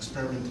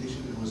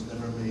experimentation. It was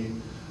never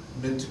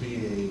meant to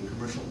be a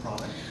commercial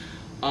product.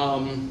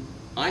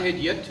 I had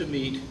yet to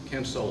meet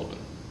Ken Sullivan,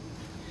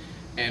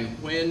 and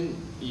when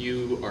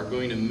you are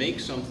going to make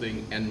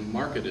something and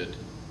market it,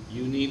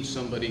 you need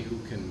somebody who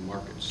can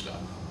market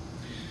stuff.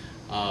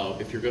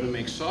 If you're going to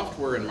make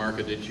software and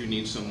market it, you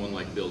need someone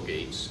like Bill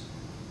Gates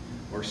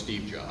or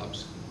Steve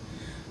Jobs.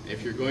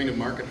 If you're going to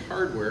market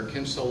hardware,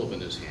 Ken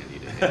Sullivan is handy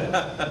to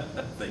have.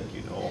 Thank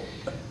you, Noel.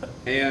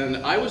 And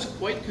I was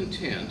quite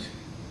content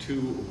to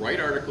write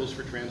articles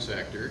for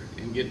Transactor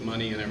and get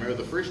money. And I remember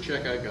the first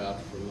check I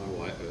got from my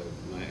wife,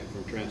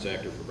 from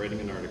Transactor for writing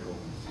an article.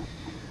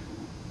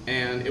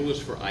 And it was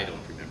for, I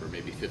don't remember,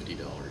 maybe $50.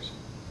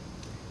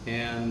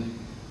 And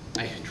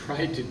I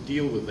tried to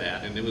deal with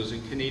that, and it was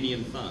in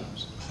Canadian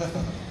funds.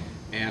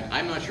 And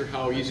I'm not sure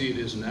how easy it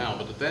is now,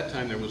 but at that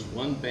time there was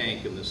one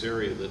bank in this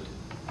area that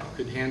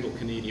could handle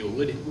Canadian,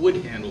 would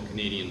handle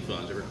Canadian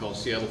funds. They were called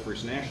Seattle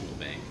First National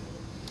Bank.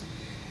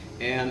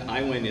 And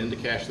I went in to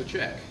cash the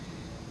check.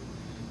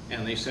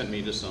 And they sent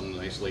me to some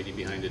nice lady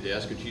behind the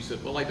desk, and she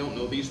said, well, I don't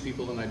know these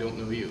people and I don't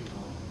know you.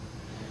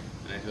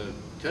 And I said,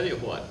 tell you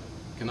what,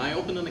 can I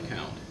open an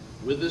account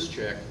with this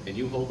check and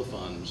you hold the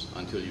funds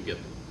until you get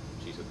them?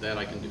 She said, that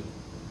I can do.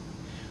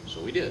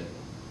 So we did.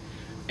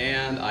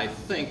 And I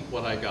think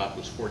what I got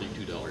was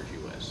 $42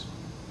 US.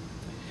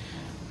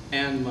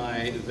 And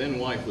my then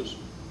wife was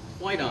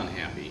quite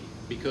unhappy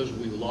because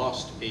we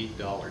lost $8.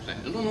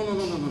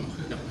 No.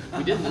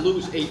 We didn't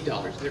lose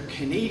 $8. They're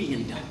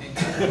Canadian dollars.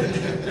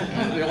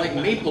 They're like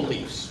maple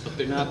leafs, but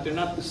they're not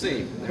the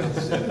same. They're not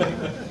the same thing.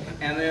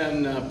 And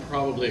then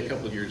probably a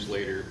couple of years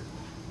later,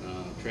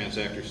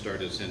 Transactor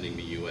started sending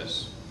me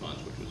US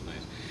funds, which was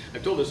nice.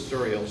 I've told this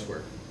story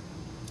elsewhere.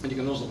 And you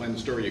can also find the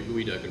story of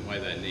Gooey Duck and why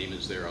that name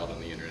is there out on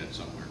the internet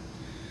somewhere.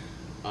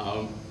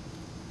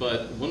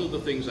 But one of the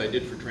things I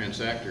did for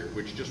Transactor,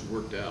 which just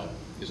worked out,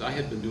 is I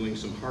had been doing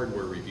some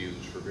hardware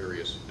reviews for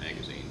various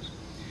magazines.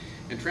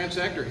 And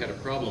Transactor had a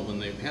problem when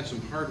they had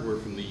some hardware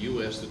from the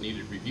US that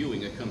needed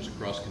reviewing that comes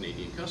across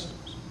Canadian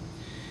Customs.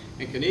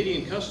 And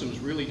Canadian Customs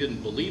really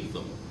didn't believe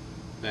them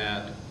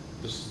that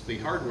the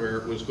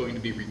hardware was going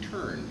to be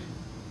returned.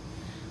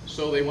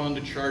 So they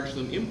wanted to charge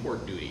them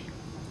import duty,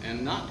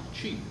 and not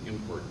cheap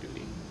import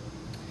duty.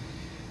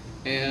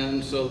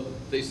 And so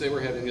they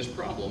were having this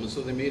problem, and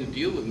so they made a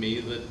deal with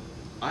me that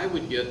I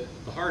would get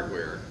the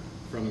hardware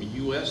from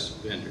US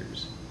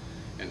vendors,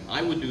 and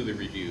I would do the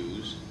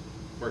reviews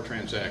for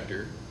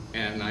Transactor,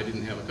 and I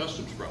didn't have a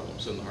customs problem,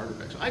 send the hardware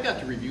back. So I got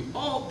to review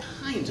all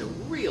kinds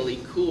of really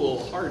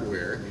cool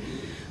hardware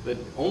that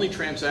only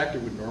Transactor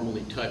would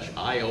normally touch,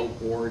 I/O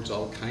boards,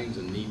 all kinds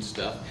of neat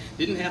stuff.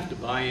 Didn't have to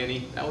buy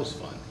any. That was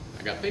fun.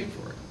 I got paid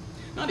for it.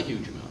 Not a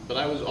huge amount, but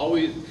I was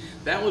always,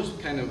 that was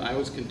kind of, I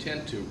was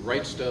content to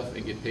write stuff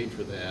and get paid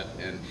for that.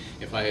 And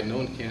if I had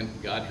known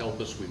Kent, God help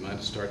us, we might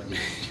have started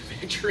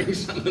manufacturing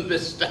some of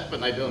this stuff,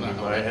 and I don't know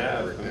how I that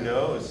have. worked Who out.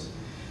 knows?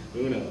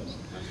 Who knows?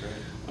 That's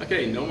right.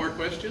 Okay, no more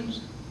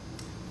questions?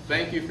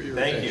 Thank you for your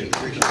Thank attention. you.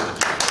 Appreciate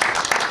it.